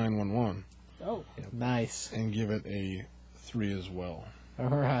 which is 911, Oh, Nice. and give it a 3 as well. All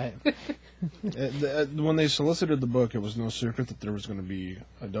right. When they solicited the book, it was no secret that there was going to be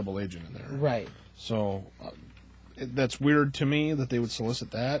a double agent in there. Right. So that's weird to me that they would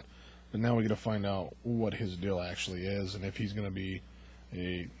solicit that, but now we got to find out what his deal actually is, and if he's going to be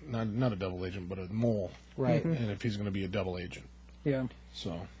a not a double agent, but a mole, Right. and if he's going to be a double agent. yeah.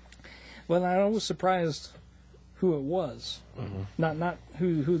 So Well, I was surprised who it was. Not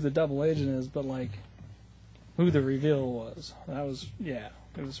who the double agent is, but like who the reveal was. That was, yeah,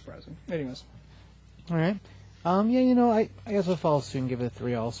 it was surprising. Anyways. All right. Yeah, you know, I guess I'll follow suit and give it a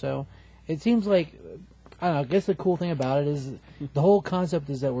 3 also. It seems like, I don't know, I guess the cool thing about it is the whole concept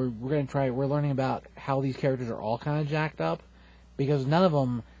is that we're learning about how these characters are all kind of jacked up, because none of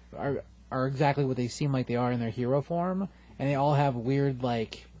them are exactly what they seem like they are in their hero form, and they all have weird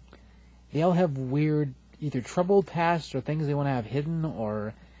either troubled past or things they want to have hidden,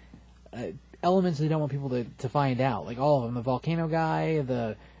 or elements they don't want people to find out. Like all of them, the volcano guy,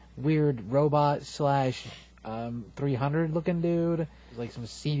 the weird robot / 300 looking dude. There's like some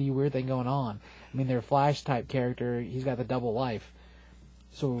seedy weird thing going on. I mean, their Flash type character, he's got the double life.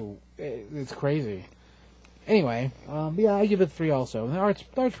 So it's crazy. Anyway, yeah, I give it a 3 also. And the art's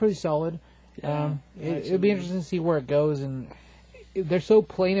pretty solid. It'll be interesting to see where it goes, and they're so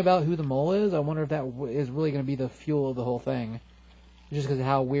plain about who the mole is. I wonder if that is really going to be the fuel of the whole thing, just because of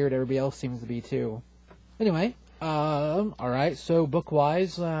how weird everybody else seems to be too. Anyway, all right. So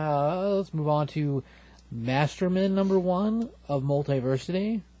book-wise, let's move on to Masterman #1 of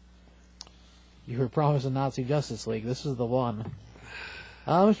Multiversity. You were promised a Nazi Justice League. This is the one.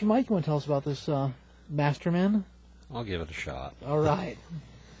 Mr. Mike, you want to tell us about this Masterman? I'll give it a shot. All right.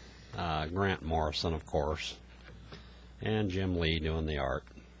 Grant Morrison, of course. and Jim Lee doing the art.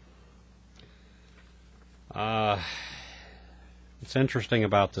 What's interesting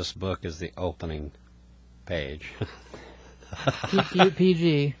about this book is the opening page.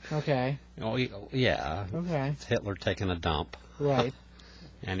 PG. Okay. Oh, yeah. Okay. It's Hitler taking a dump. Right.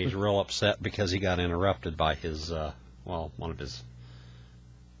 And he's real upset because he got interrupted by his, one of his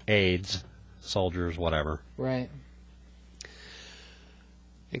aides, soldiers, whatever, Right.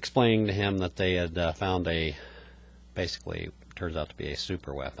 explaining to him that they had found basically, turns out to be a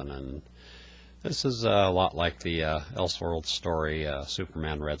super weapon. And this is a lot like the Elseworlds story,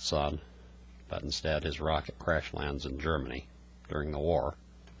 Superman Red Son, but instead his rocket crash lands in Germany during the war.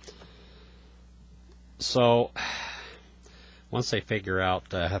 So, once they figure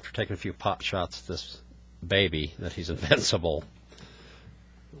out, after taking a few pot shots at this baby, that he's invincible,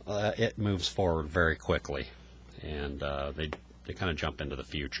 it moves forward very quickly. And they kind of jump into the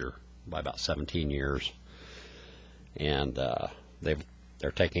future by about 17 years. And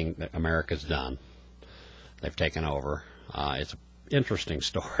they're taking, America's done. They've taken over. It's an interesting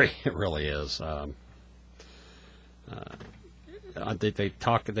story. It really is.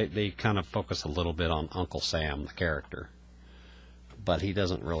 They kind of focus a little bit on Uncle Sam, the character. But he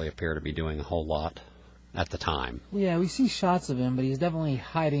doesn't really appear to be doing a whole lot at the time. Yeah, we see shots of him, but he's definitely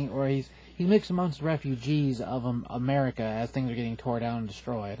hiding, or he's mixed amongst refugees of America as things are getting torn down and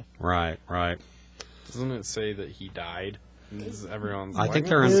destroyed. Right. Doesn't it say that he died? Everyone's I like, think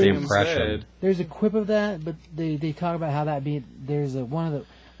they're under the Sam's impression. dead. There's a quip of that, but they talk about how that there's one of the,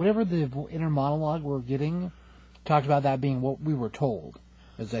 whatever the inner monologue we're getting, talked about that being what we were told,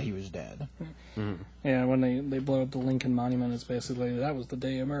 is that he was dead. Mm-hmm. Yeah, when they blow up the Lincoln Monument, it's basically, that was the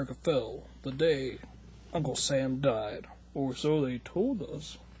day America fell, the day Uncle Sam died, or so they told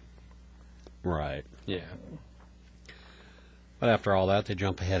us. Right. Yeah. But after all that, they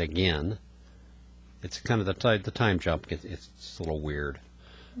jump ahead again. It's kind of the time jump. It's a little weird,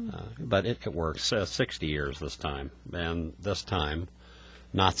 but it works. 60 years this time, and this time,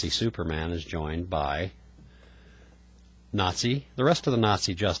 Nazi Superman is joined by the rest of the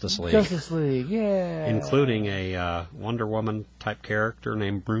Nazi Justice League. Justice League, yeah. Including a Wonder Woman type character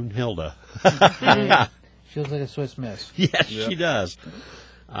named Brunhilde. She looks like a Swiss Miss. Yes, she does.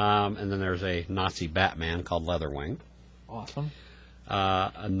 And then there's a Nazi Batman called Leatherwing. Awesome.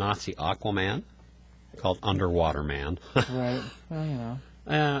 A Nazi Aquaman called Underwater Man. Right. Well,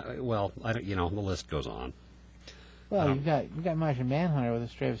 you know. The list goes on. Well, you've got Martian Manhunter with a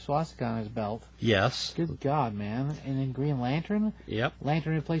straight swastika on his belt. Yes. Good God, man! And then Green Lantern. Yep.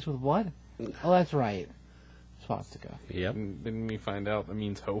 Lantern replaced with what? Oh, that's right. Swastika. Yep. Didn't we find out that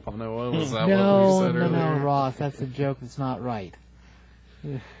means hope on Noah? Was that No, what we said earlier? no, Ross. That's a joke that's not right.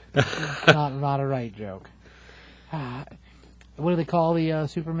 It's not a right joke. What do they call the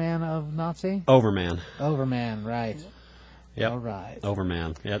Superman of Nazi? Overman. Overman, right. Yep. All right.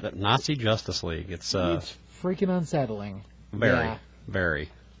 Overman. Yeah, the Nazi Justice League. It's freaking unsettling. Very. I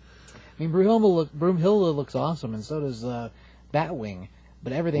mean, Broomhilda looks awesome, and so does Batwing.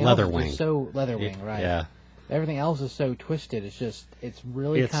 But everything else is so Leatherwing, right? Yeah. Everything else is so twisted. It's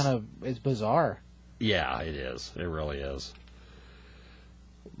really it's bizarre. Yeah, it is. It really is.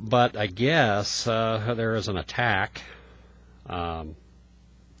 But I guess there is an attack, and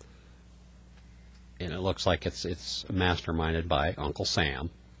it looks like it's masterminded by Uncle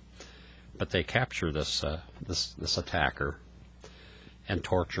Sam. But they capture this attacker and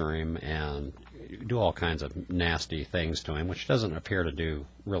torture him and do all kinds of nasty things to him, which doesn't appear to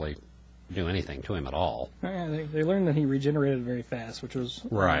really do anything to him at all. Yeah, they learned that he regenerated very fast, which was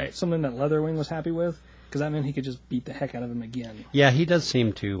right. Something that Leatherwing was happy with, because that meant he could just beat the heck out of him again. Yeah, he does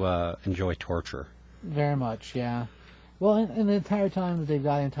seem to enjoy torture. Very much, yeah. Well, and the entire time that they've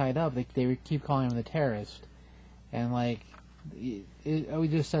got him tied up, they keep calling him the terrorist. And,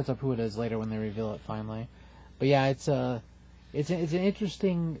 it just sets up who it is later when they reveal it finally. But yeah, it's an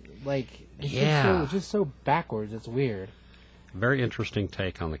interesting, it's just so backwards, it's weird. Very interesting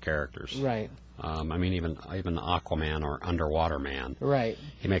take on the characters. Right. Even Aquaman or Underwater Man. Right.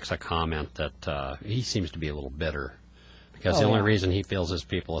 He makes a comment that he seems to be a little bitter because the only reason he feels his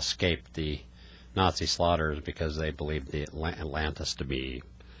people escaped the Nazi slaughter is because they believed the Atlantis to be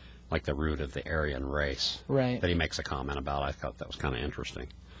like the root of the Aryan race. Right. That he makes a comment about. I thought that was kind of interesting.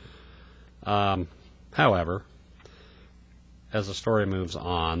 However, as the story moves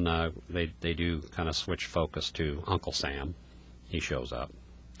on, they do kind of switch focus to Uncle Sam. He shows up.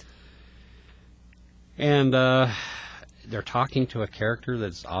 And they're talking to a character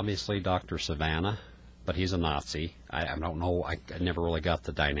that's obviously Dr. Savannah, but he's a Nazi. I don't know. I never really got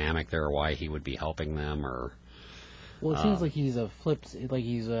the dynamic there, why he would be helping them, or... Well, it seems like he's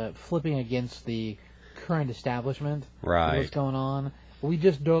flipping against the current establishment. Right. What's going on. We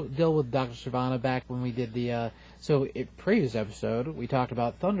just dealt with Dr. Sivana back when we did the... previous episode, we talked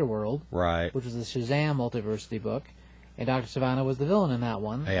about Thunderworld. Right. Which was the Shazam Multiversity book. And Dr. Sivana was the villain in that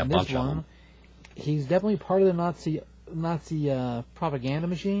one. Yeah, a and bunch this of one, them. he's definitely part of the Nazi propaganda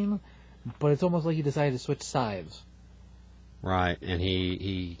machine, but it's almost like he decided to switch sides. Right, and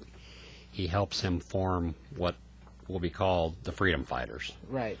he helps him form what will be called the Freedom Fighters.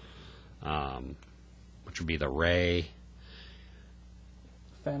 Right. Which would be the Ray,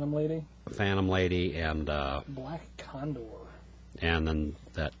 Phantom Lady, and Black Condor. and then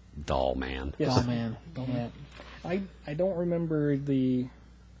that Doll Man. Yes. Oh, man. Yeah. I don't remember the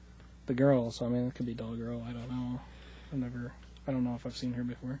girl, so I mean it could be Doll Girl. I don't know. I don't know if I've seen her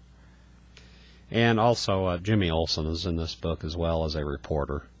before. And also Jimmy Olsen is in this book as well as a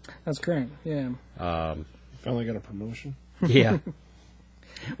reporter. That's correct. Yeah. Finally got a promotion. Yeah.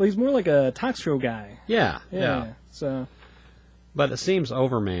 Well, he's more like a talk show guy. Yeah. So. But it seems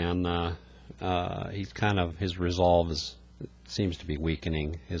Overman, he's kind of, his resolve seems to be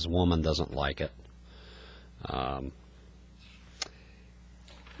weakening. His woman doesn't like it.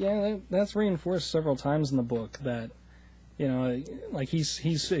 Yeah, that's reinforced several times in the book that, like he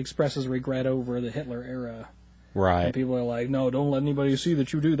expresses regret over the Hitler era. Right. And people are like, no, don't let anybody see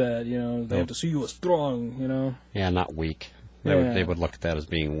that you do that. They have to see you as strong. Yeah, not weak. Yeah. They would look at that as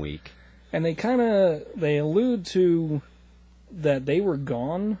being weak. And they allude to that they were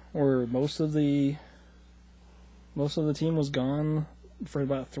gone, or most of the team was gone for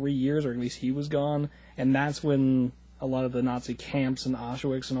about 3 years, or at least he was gone, and that's when a lot of the Nazi camps and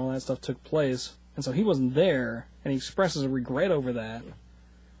Auschwitz and all that stuff took place, and so he wasn't there, and he expresses a regret over that,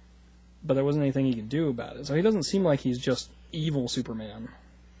 but there wasn't anything he could do about it. So he doesn't seem like he's just evil Superman.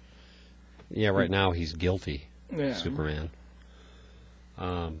 Yeah, right now he's guilty, Yeah. Superman.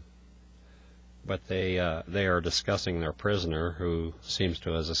 But they are discussing their prisoner who seems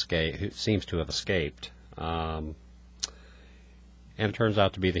to have escaped, and it turns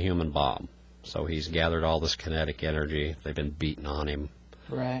out to be the human bomb. So he's gathered all this kinetic energy. They've been beating on him.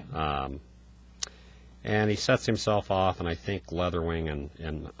 Right. And he sets himself off, and I think Leatherwing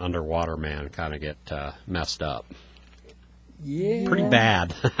and Underwater Man kind of get messed up. Yeah. Pretty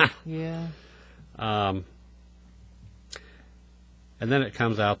bad. Yeah. And then it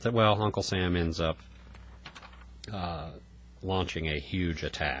comes out that, well, Uncle Sam ends up launching a huge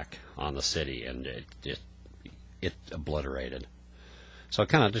attack on the city, and it obliterated. So it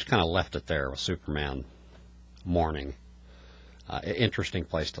just kind of left it there with Superman mourning. Interesting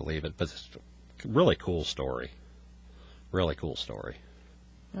place to leave it, but it's a really cool story. Really cool story.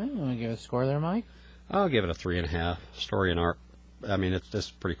 I want to give a score there, Mike. I'll give it a 3.5. Story and art. I mean,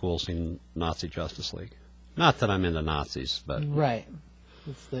 it's pretty cool seeing Nazi Justice League. Not that I'm into Nazis, but Right.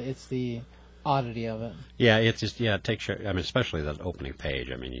 It's the oddity of it. yeah, it's just it takes. I mean, especially that opening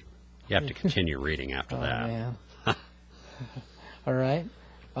page. I mean, you have to continue reading after that. Man. All right,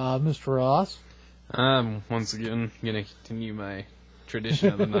 Mr. Ross. Once again, gonna continue my tradition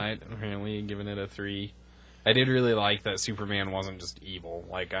of the night. Apparently, giving it a 3. I did really like that Superman wasn't just evil.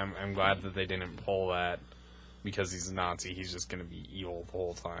 Like, I'm glad that they didn't pull that because he's a Nazi. He's just gonna be evil the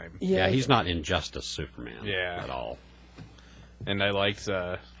whole time. Yeah, he's not Injustice Superman. Yeah. At all. And I liked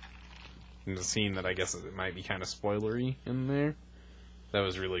the scene that I guess it might be kind of spoilery in there. That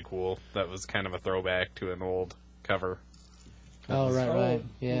was really cool. That was kind of a throwback to an old cover. Oh, right.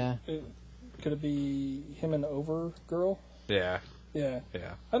 Yeah. Could it be him and Overgirl? Yeah. Yeah.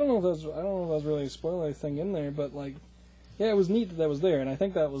 Yeah. I don't know if that's really a spoiler thing in there, but it was neat that was there, and I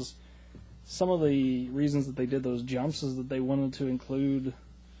think that was some of the reasons that they did those jumps is that they wanted to include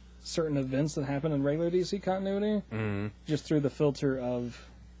certain events that happen in regular DC continuity, just through the filter of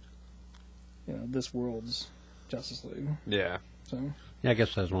this world's Justice League. Yeah. So Yeah, I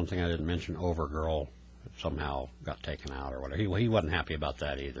guess that's one thing I didn't mention. Overgirl somehow got taken out or whatever. He wasn't happy about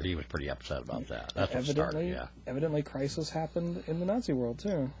that either. He was pretty upset about that. That's what started. Yeah. Evidently, Crisis happened in the Nazi world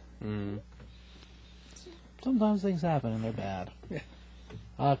too. Sometimes things happen and they're bad.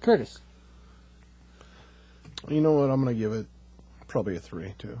 Yeah. Curtis. You know what? I'm going to give it probably a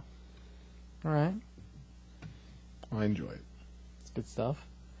 3 too. All right. I enjoy it. It's good stuff.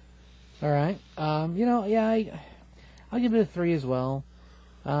 All right. I'll give it a 3 as well.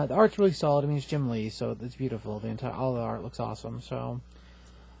 The art's really solid. I mean, it's Jim Lee, so it's beautiful. All the art looks awesome. So,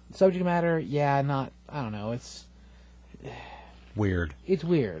 subject matter, I don't know. It's Weird. It's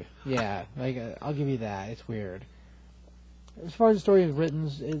weird. Yeah, I'll give you that. It's weird. As far as the story is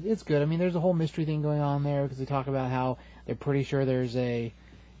written, it's good. I mean, there's a whole mystery thing going on there because they talk about how they're pretty sure there's a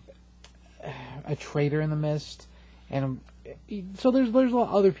traitor in the mist, And so there's a lot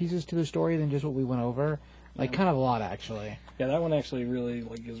of other pieces to the story than just what we went over. Like, kind of a lot, actually. Yeah, that one actually really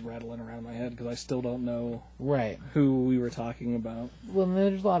is rattling around my head because I still don't know Right. who we were talking about. Well,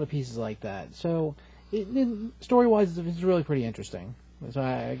 there's a lot of pieces like that. So, story-wise, it's really pretty interesting. So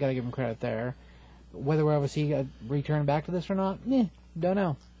I gotta give him credit there. Whether we'll ever see a return back to this or not, don't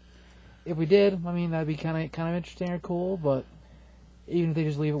know. If we did, I mean, that'd be kind of interesting or cool. But even if they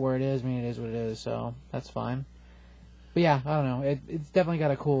just leave it where it is, I mean, it is what it is. So that's fine. But yeah, I don't know. It's definitely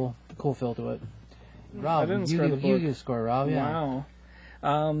got a cool feel to it. Rob, I didn't you score the book. get a score, Rob. Yeah.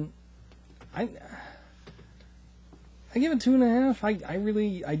 Wow. I give it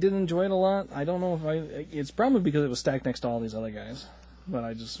 2.5. I did enjoy it a lot. I don't know if it's probably because it was stacked next to all these other guys, but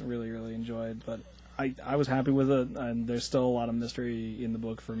I just really, really enjoyed. But I was happy with it, and there's still a lot of mystery in the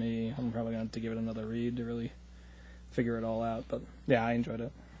book for me. I'm probably going to have to give it another read to really figure it all out. But yeah, I enjoyed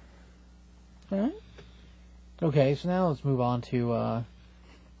it. All right. Okay, so now let's move on to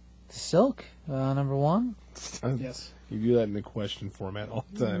Silk, number 1. Yes. You do that in the question format all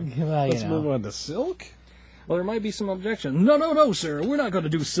the time. Well, Let's move on to Silk. Well, there might be some objection. No, sir. We're not going to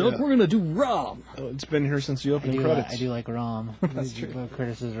do Silk. Yeah. We're going to do Rom. Oh, it's been here since the I opening do, credits. I do like Rom. That's true.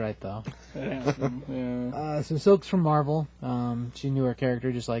 Curtis is right, though. Yeah. So Silk's from Marvel. She knew her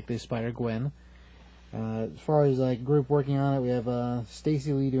character just like the Spider-Gwen. As far as like group working on it, we have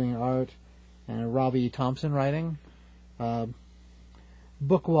Stacey Lee doing art and Robbie Thompson writing.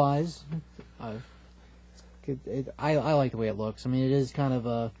 Book-wise, I like the way it looks. I mean, it is kind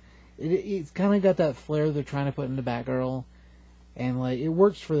of it's kind of got that flair they're trying to put into Batgirl, and like it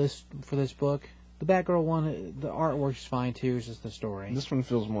works for this book. The Batgirl one, the art works fine too. It's just the story. This one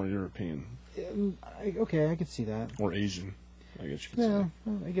feels more European Okay, I could see that. or Asian, I guess you could Yeah, say.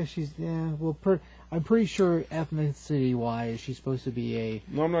 well, I guess she's Well, I'm pretty sure ethnicity-wise, she's supposed to be a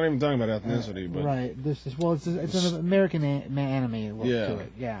No, I'm not even talking about ethnicity, but right. It's an American anime look Yeah. to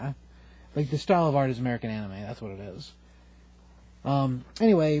it. Yeah, like the style of art is American anime. That's what it is.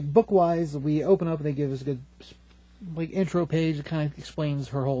 Anyway, book-wise, we open up and they give us a good intro page that kind of explains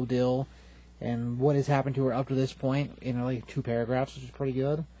her whole deal and what has happened to her up to this point in like 2 paragraphs, which is pretty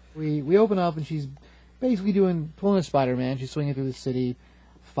good. We open up and she's basically pulling a Spider-Man. She's swinging through the city,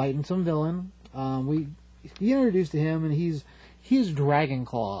 fighting some villain. We get introduced to him, and he's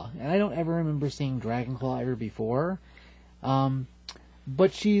Dragonclaw, and I don't ever remember seeing Dragonclaw ever before.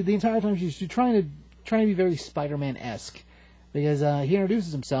 But the entire time she's trying to be very Spider-Man-esque, because he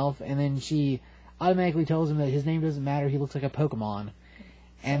introduces himself, and then she automatically tells him that his name doesn't matter. He looks like a Pokemon,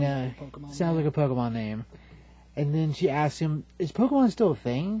 and sounds like a Pokemon name. And then she asks him, "Is Pokemon still a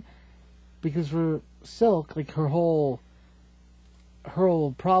thing?" Because for Silk, like her whole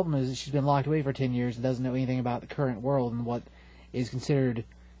problem is that she's been locked away for 10 years and doesn't know anything about the current world and what is considered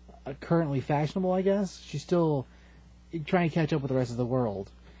currently fashionable, I guess. She's still trying to catch up with the rest of the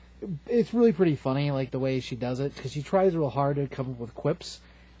world. It's really pretty funny, like the way she does it, because she tries real hard to come up with quips,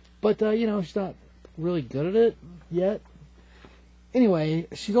 but she's not really good at it yet. Anyway,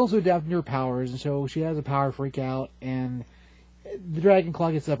 she's also adapting to her powers, and so she has a power freak out, and the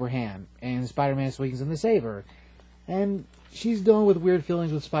Dragonclaw gets the upper hand, and Spider-Man swings in to save her. And she's dealing with weird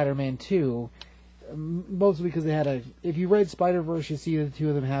feelings with Spider-Man too, mostly because if you read Spider-Verse, you see the two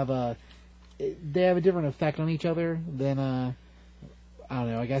of them have a different effect on each other than, I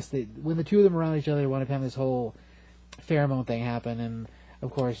don't know, I guess when the two of them are around each other, they want to have this whole pheromone thing happen, and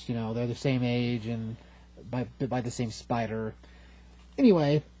of course, they're the same age, and by the same spider.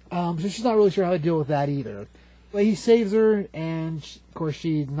 Anyway, so she's not really sure how to deal with that either. But he saves her, and of course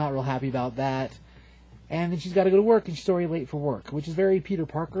she's not real happy about that. And then she's got to go to work, and she's already late for work, which is very Peter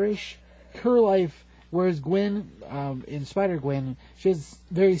Parker-ish. Her life, whereas Gwen, in Spider-Gwen, she has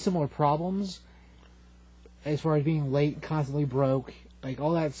very similar problems as far as being late, constantly broke. Like,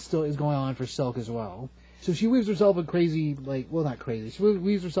 all that still is going on for Silk as well. So she weaves herself a crazy, not crazy, she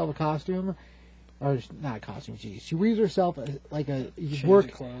weaves herself a costume, or not a costume, geez. She weaves herself a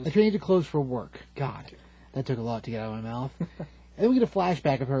change of clothes for work. God, that took a lot to get out of my mouth. And then we get a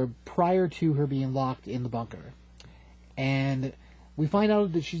flashback of her prior to her being locked in the bunker. And we find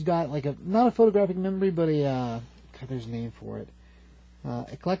out that she's got not a photographic memory, but there's a name for it.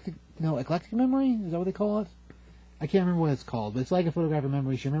 Eclectic memory? Is that what they call it? I can't remember what it's called, but it's like a photographic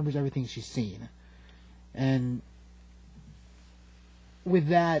memory. She remembers everything she's seen. And with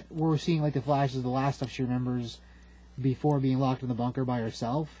that, we're seeing the flashes of the last stuff she remembers before being locked in the bunker by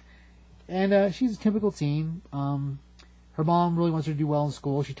herself. And she's a typical teen. Her mom really wants her to do well in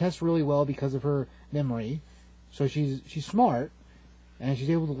school. She tests really well because of her memory. So she's smart, and she's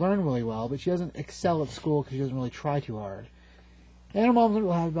able to learn really well, but she doesn't excel at school because she doesn't really try too hard. And her mom's not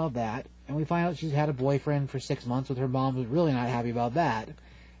real happy about that. And we find out she's had a boyfriend for 6 months with her mom, who's really not happy about that.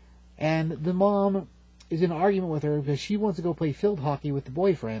 And the mom is in an argument with her because she wants to go play field hockey with the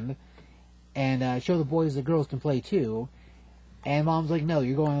boyfriend and show the boys the girls can play too. And mom's like, no,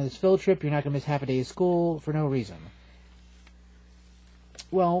 you're going on this field trip, you're not going to miss half a day of school for no reason.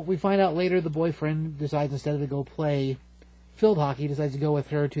 Well, we find out later the boyfriend decides instead of to go play field hockey, decides to go with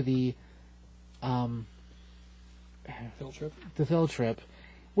her to the Field trip. the field trip,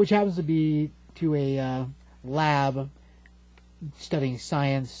 which happens to be to a lab studying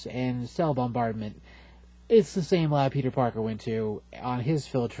science and cell bombardment. It's the same lab Peter Parker went to on his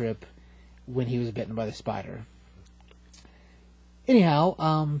field trip when he was bitten by the spider.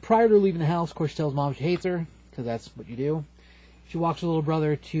 Anyhow, prior to leaving the house, of course, she tells mom she hates her, because that's what you do. She walks her little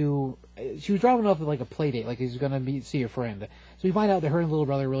brother to... She was driving off at like a play date, like he's going to see a friend. So we find out that her and little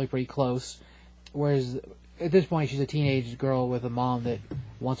brother are really pretty close, whereas at this point she's a teenage girl with a mom that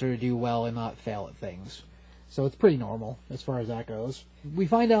wants her to do well and not fail at things. So it's pretty normal as far as that goes. We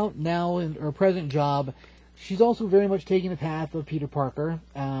find out now in her present job, she's also very much taking the path of Peter Parker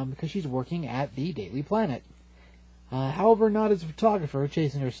because she's working at the Daily Planet. However, not as a photographer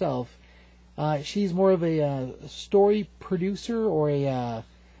chasing herself. She's more of a story producer or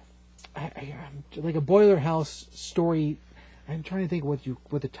like a Boiler House story. I'm trying to think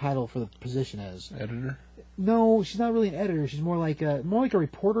what the title for the position is. Editor? No, she's not really an editor. She's more like a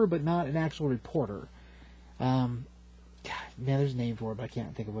reporter, but not an actual reporter. God, man, there's a name for it, but I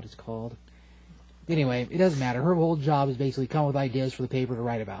can't think of what it's called. Anyway, it doesn't matter. Her whole job is basically come up with ideas for the paper to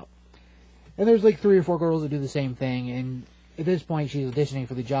write about. And there's like 3 or 4 girls that do the same thing, and at this point she's auditioning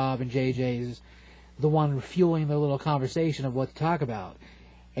for the job, and JJ's the one fueling their little conversation of what to talk about.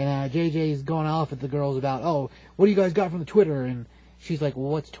 And JJ's going off at the girls about, oh, what do you guys got from the Twitter? And she's like,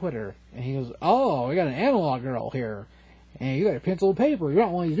 well, what's Twitter? And he goes, oh, we got an analog girl here. And you got a pencil and paper. You're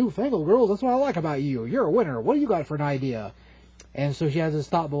not one of these newfangled girls. That's what I like about you. You're a winner. What do you got for an idea? And so she has this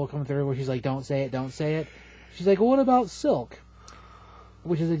thought bubble come through where she's like, don't say it, don't say it. She's like, well, what about Silk?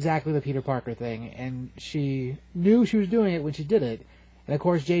 Which is exactly the Peter Parker thing. And she knew she was doing it when she did it. And of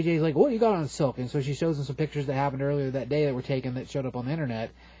course, JJ's like, what you got on Silk? And so she shows him some pictures that happened earlier that day that were taken that showed up on the internet.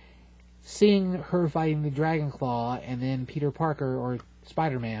 Seeing her fighting the Dragon Claw and then Peter Parker, or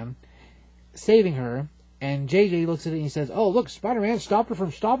Spider-Man, saving her. And JJ looks at it and he says, oh, look, Spider-Man stopped her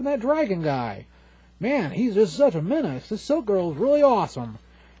from stopping that dragon guy. Man, he's just such a menace. This Silk Girl is really awesome.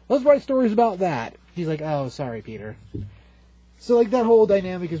 Let's write stories about that. He's like, oh, sorry, Peter. So, like, that whole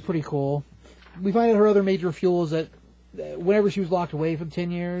dynamic is pretty cool. We find out her other major fuel is that whenever she was locked away for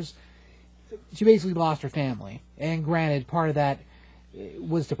 10 years, she basically lost her family. And granted, part of that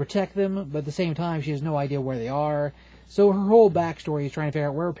was to protect them, but at the same time, she has no idea where they are. So her whole backstory is trying to figure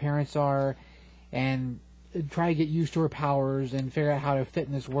out where her parents are and try to get used to her powers and figure out how to fit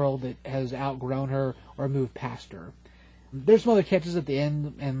in this world that has outgrown her or moved past her. There's some other catches at the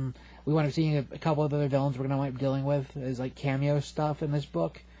end, and we wind up seeing a couple of other villains we're going to wind up dealing with as like cameo stuff in this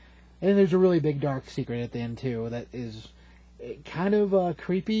book. And then there's a really big dark secret at the end too that is kind of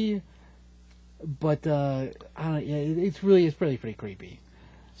creepy, but I don't know, it's pretty creepy.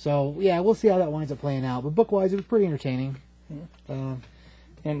 So yeah, we'll see how that winds up playing out. But book-wise, it was pretty entertaining.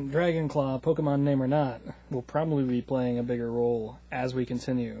 And Dragonclaw, Pokemon name or not, will probably be playing a bigger role as we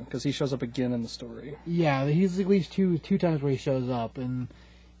continue, because he shows up again in the story. Yeah, he's at least two times where he shows up, and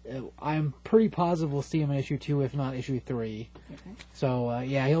I'm pretty positive we'll see him in issue 2, if not issue 3. Okay. So,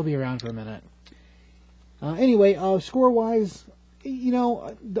 yeah, he'll be around for a minute. Anyway, score-wise, you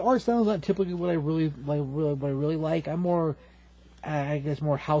know, the art style is not typically what I really like. I'm more, I guess,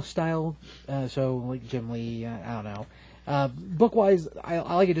 more house style, so like Jim Lee, I don't know. Book-wise, I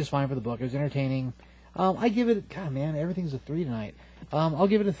like it just fine for the book. It was entertaining. I give it... God, man, everything's a 3 tonight. I'll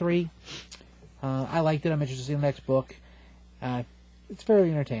give it a 3. I liked it. I'm interested to see the next book. It's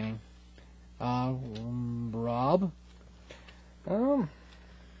fairly entertaining. Rob? I'd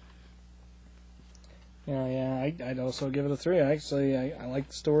also give it a 3. Actually, I like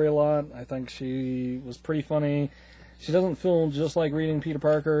the story a lot. I think she was pretty funny. She doesn't feel just like reading Peter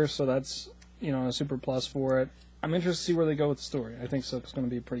Parker, so that's, you know, a super plus for it. I'm interested to see where they go with the story. I think Silk's going to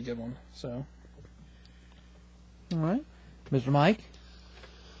be a pretty good one. So, all right, Mr. Mike.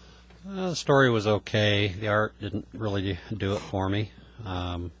 The story was okay. The art didn't really do it for me.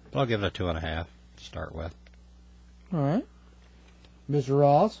 But I'll give it a 2.5 to start with. All right, Mr.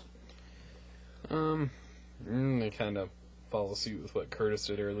 Ross. I kind of follow suit with what Curtis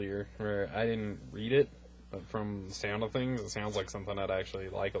did earlier, where I didn't read it, but from the sound of things, it sounds like something I'd actually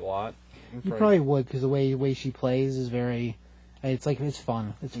like a lot. You probably would, because the way she plays is very It's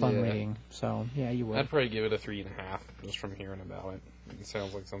fun. It's fun Yeah. reading. So yeah, you would. I'd probably give it a 3.5 just from hearing about it. It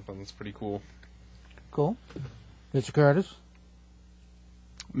sounds like something that's pretty cool. Cool. Mr. Curtis.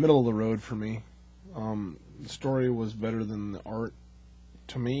 Middle of the road for me. The story was better than the art,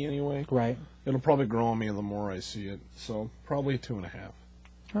 to me anyway. Right. It'll probably grow on me the more I see it. So probably 2.5.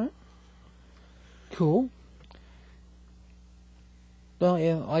 All right. Cool. Well,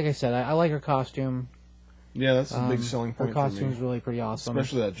 yeah, like I said, I like her costume. Yeah, that's the big selling Her point for costume's me. really pretty awesome.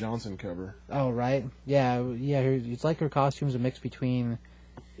 Especially that Johnson cover. Oh, right. Yeah. It's like her costume's a mix between,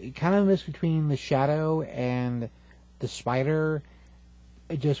 the Shadow and the Spider,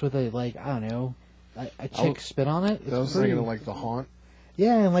 just with a chick spin on it. I was thinking of like the Haunt.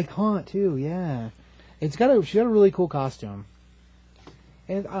 Yeah, and like Haunt too. Yeah, she got a really cool costume,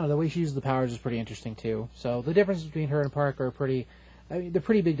 and I don't know, the way she uses the powers is pretty interesting too. So the differences between her and Parker are they're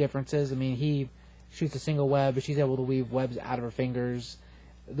pretty big differences. I mean, he shoots a single web, but she's able to weave webs out of her fingers.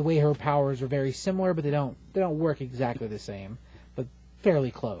 The way her powers are very similar, but they don't work exactly the same, but fairly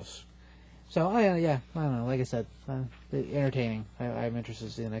close. So I don't know. Like I said, entertaining. I'm interested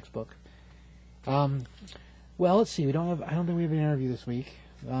to see the next book. Well, let's see. I don't think we have an interview this week.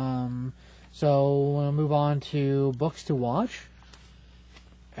 So we'll move on to books to watch.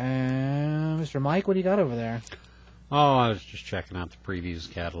 And Mr. Mike, what do you got over there? Oh, I was just checking out the previews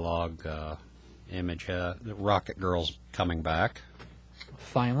catalog. Image, Rocket Girl's coming back.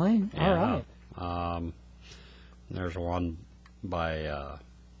 Finally? Yeah. All right. There's one by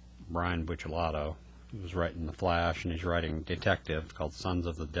Brian Buccellato, who's writing The Flash, and he's writing Detective called Sons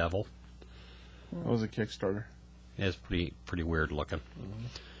of the Devil. That was a Kickstarter. It's pretty weird looking.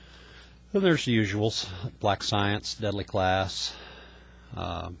 Then there's the usuals: Black Science, Deadly Class.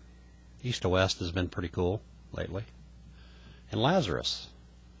 East to West has been pretty cool lately. And Lazarus.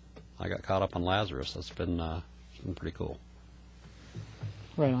 I got caught up on Lazarus. That's been pretty cool.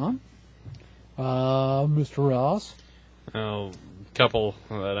 Right on. Mr. Ross? A couple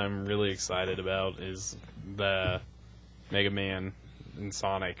that I'm really excited about is the Mega Man and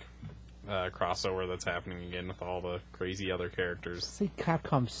Sonic crossover that's happening again with all the crazy other characters. Say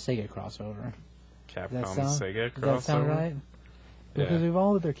Capcom Sega crossover. Capcom Does Sega crossover. that sound right? Yeah. Because we've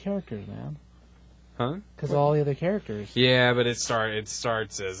all other characters, man. Huh? Because of all the other characters. Yeah, but it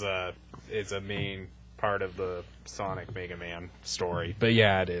starts as it's a main part of the Sonic Mega Man story. But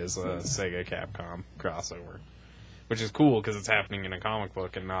yeah, it is a Sega Capcom crossover, which is cool because it's happening in a comic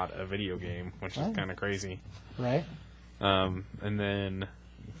book and not a video game, which is kind of crazy. Right. And then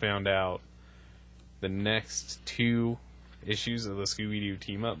found out the next 2 issues of the Scooby-Doo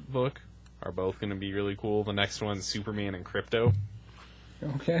team-up book are both going to be really cool. The next one's Superman and Crypto.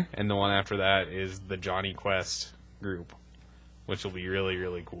 Okay. And the one after that is the Johnny Quest group, which will be really,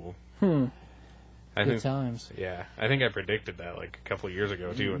 really cool. Good times. Yeah, I think I predicted that like a couple of years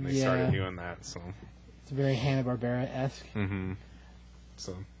ago too, when they started doing that. So it's very Hanna-Barbera-esque. Mm-hmm.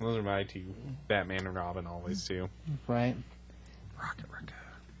 So those are my 2, Batman and Robin, always too. Right. Rocket.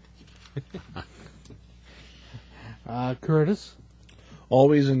 Curtis?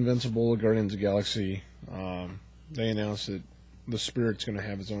 Always Invincible, Guardians of the Galaxy. They announced that The Spirit's going to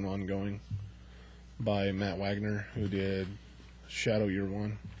have its own ongoing by Matt Wagner, who did Shadow Year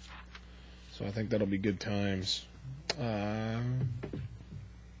One. So I think that'll be good times.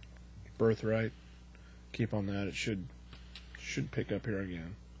 Birthright. Keep on that. It should pick up here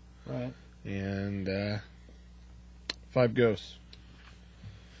again. Right. And 5 Ghosts.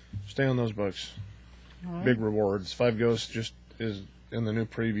 Stay on those books. Right. Big rewards. 5 Ghosts just is in the new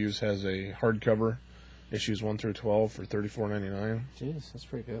previews has a hardcover, issues 1 through 12 for $34.99. Jeez, that's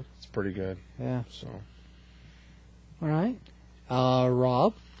pretty good. It's pretty good. Yeah. So. All right.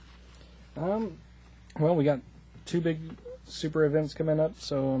 Rob? Well, we got 2 big super events coming up.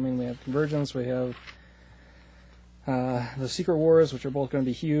 So, I mean, we have Convergence, we have the Secret Wars, which are both going to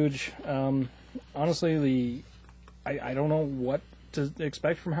be huge. Honestly, I don't know what to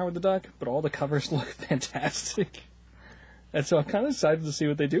expect from Howard the Duck, but all the covers look fantastic. And so I'm kind of excited to see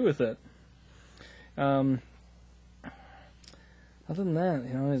what they do with it. Other than that,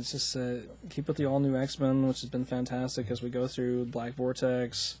 it's just keep with the all-new X-Men, which has been fantastic as we go through Black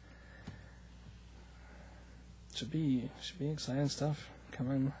Vortex. Should be exciting stuff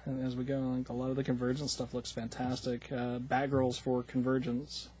coming as we go. Like a lot of the Convergence stuff looks fantastic. Batgirls for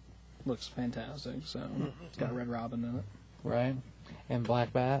Convergence looks fantastic. So it's got Red Robin in it. Right. And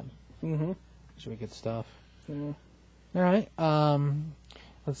Black Bat. Mm-hmm. Should be good stuff. Yeah. All right.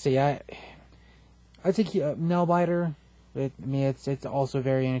 Let's see. I think Nailbiter. It's also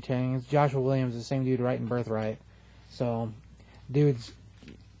very entertaining. It's Joshua Williams, the same dude writing Birthright. So, dude's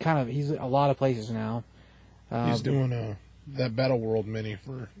he's a lot of places now. He's doing that Battle World mini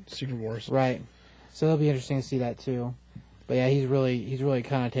for Secret Wars. Right. So it'll be interesting to see that too. But yeah, he's really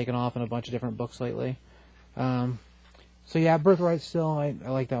kind of taken off in a bunch of different books lately. So yeah, Birthright still, I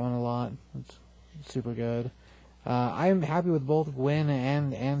like that one a lot. It's super good. I'm happy with both Gwyn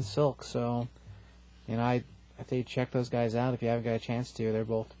and Silk, so I say check those guys out if you haven't got a chance to. They're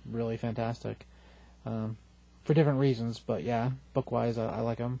both really fantastic. For different reasons, but yeah, book-wise, I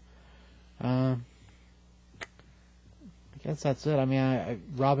like them. I guess that's it. I mean,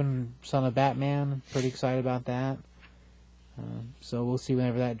 Robin, Son of Batman, pretty excited about that. So we'll see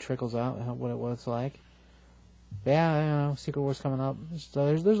whenever that trickles out, what it's like. But yeah, Secret Wars coming up. So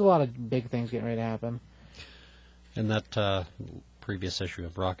there's a lot of big things getting ready to happen. And that previous issue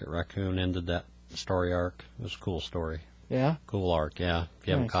of Rocket Raccoon ended that story arc. It was a cool story. Yeah? Cool arc, yeah. If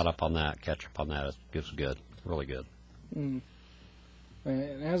you haven't Nice. caught up on that, catch up on that. It's good. Really good. And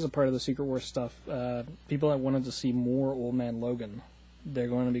as a part of the Secret Wars stuff, people that wanted to see more Old Man Logan, they're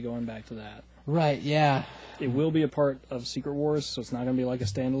going to be going back to that. Right, yeah. It will be a part of Secret Wars, so it's not going to be like a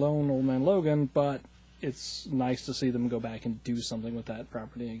standalone Old Man Logan, but it's nice to see them go back and do something with that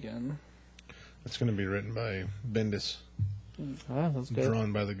property again. It's going to be written by Bendis, Oh, that's good.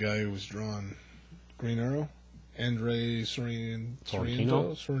 drawn by the guy who was drawn Green Arrow, Andre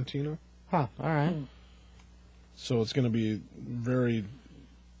Sorrentino. Huh, alright. So it's going to be very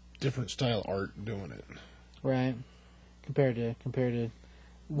different style art doing it. Right. Compared to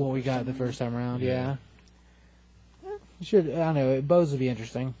what we got the first time around, yeah. Should, I don't know, bows would be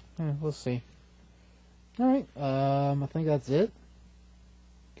interesting. We'll see. Alright, I think that's it.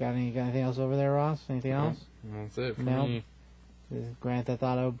 Got anything else over there, Ross? Anything else? That's it for No. me. Is Grand Theft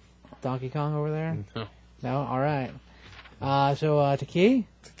Auto Donkey Kong over there? No. No? Alright. So, Taki?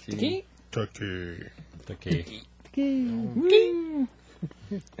 Key. Turkey. The key. Taki.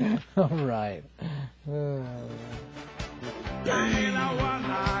 Alright. Ain't no one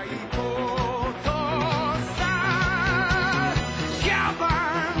like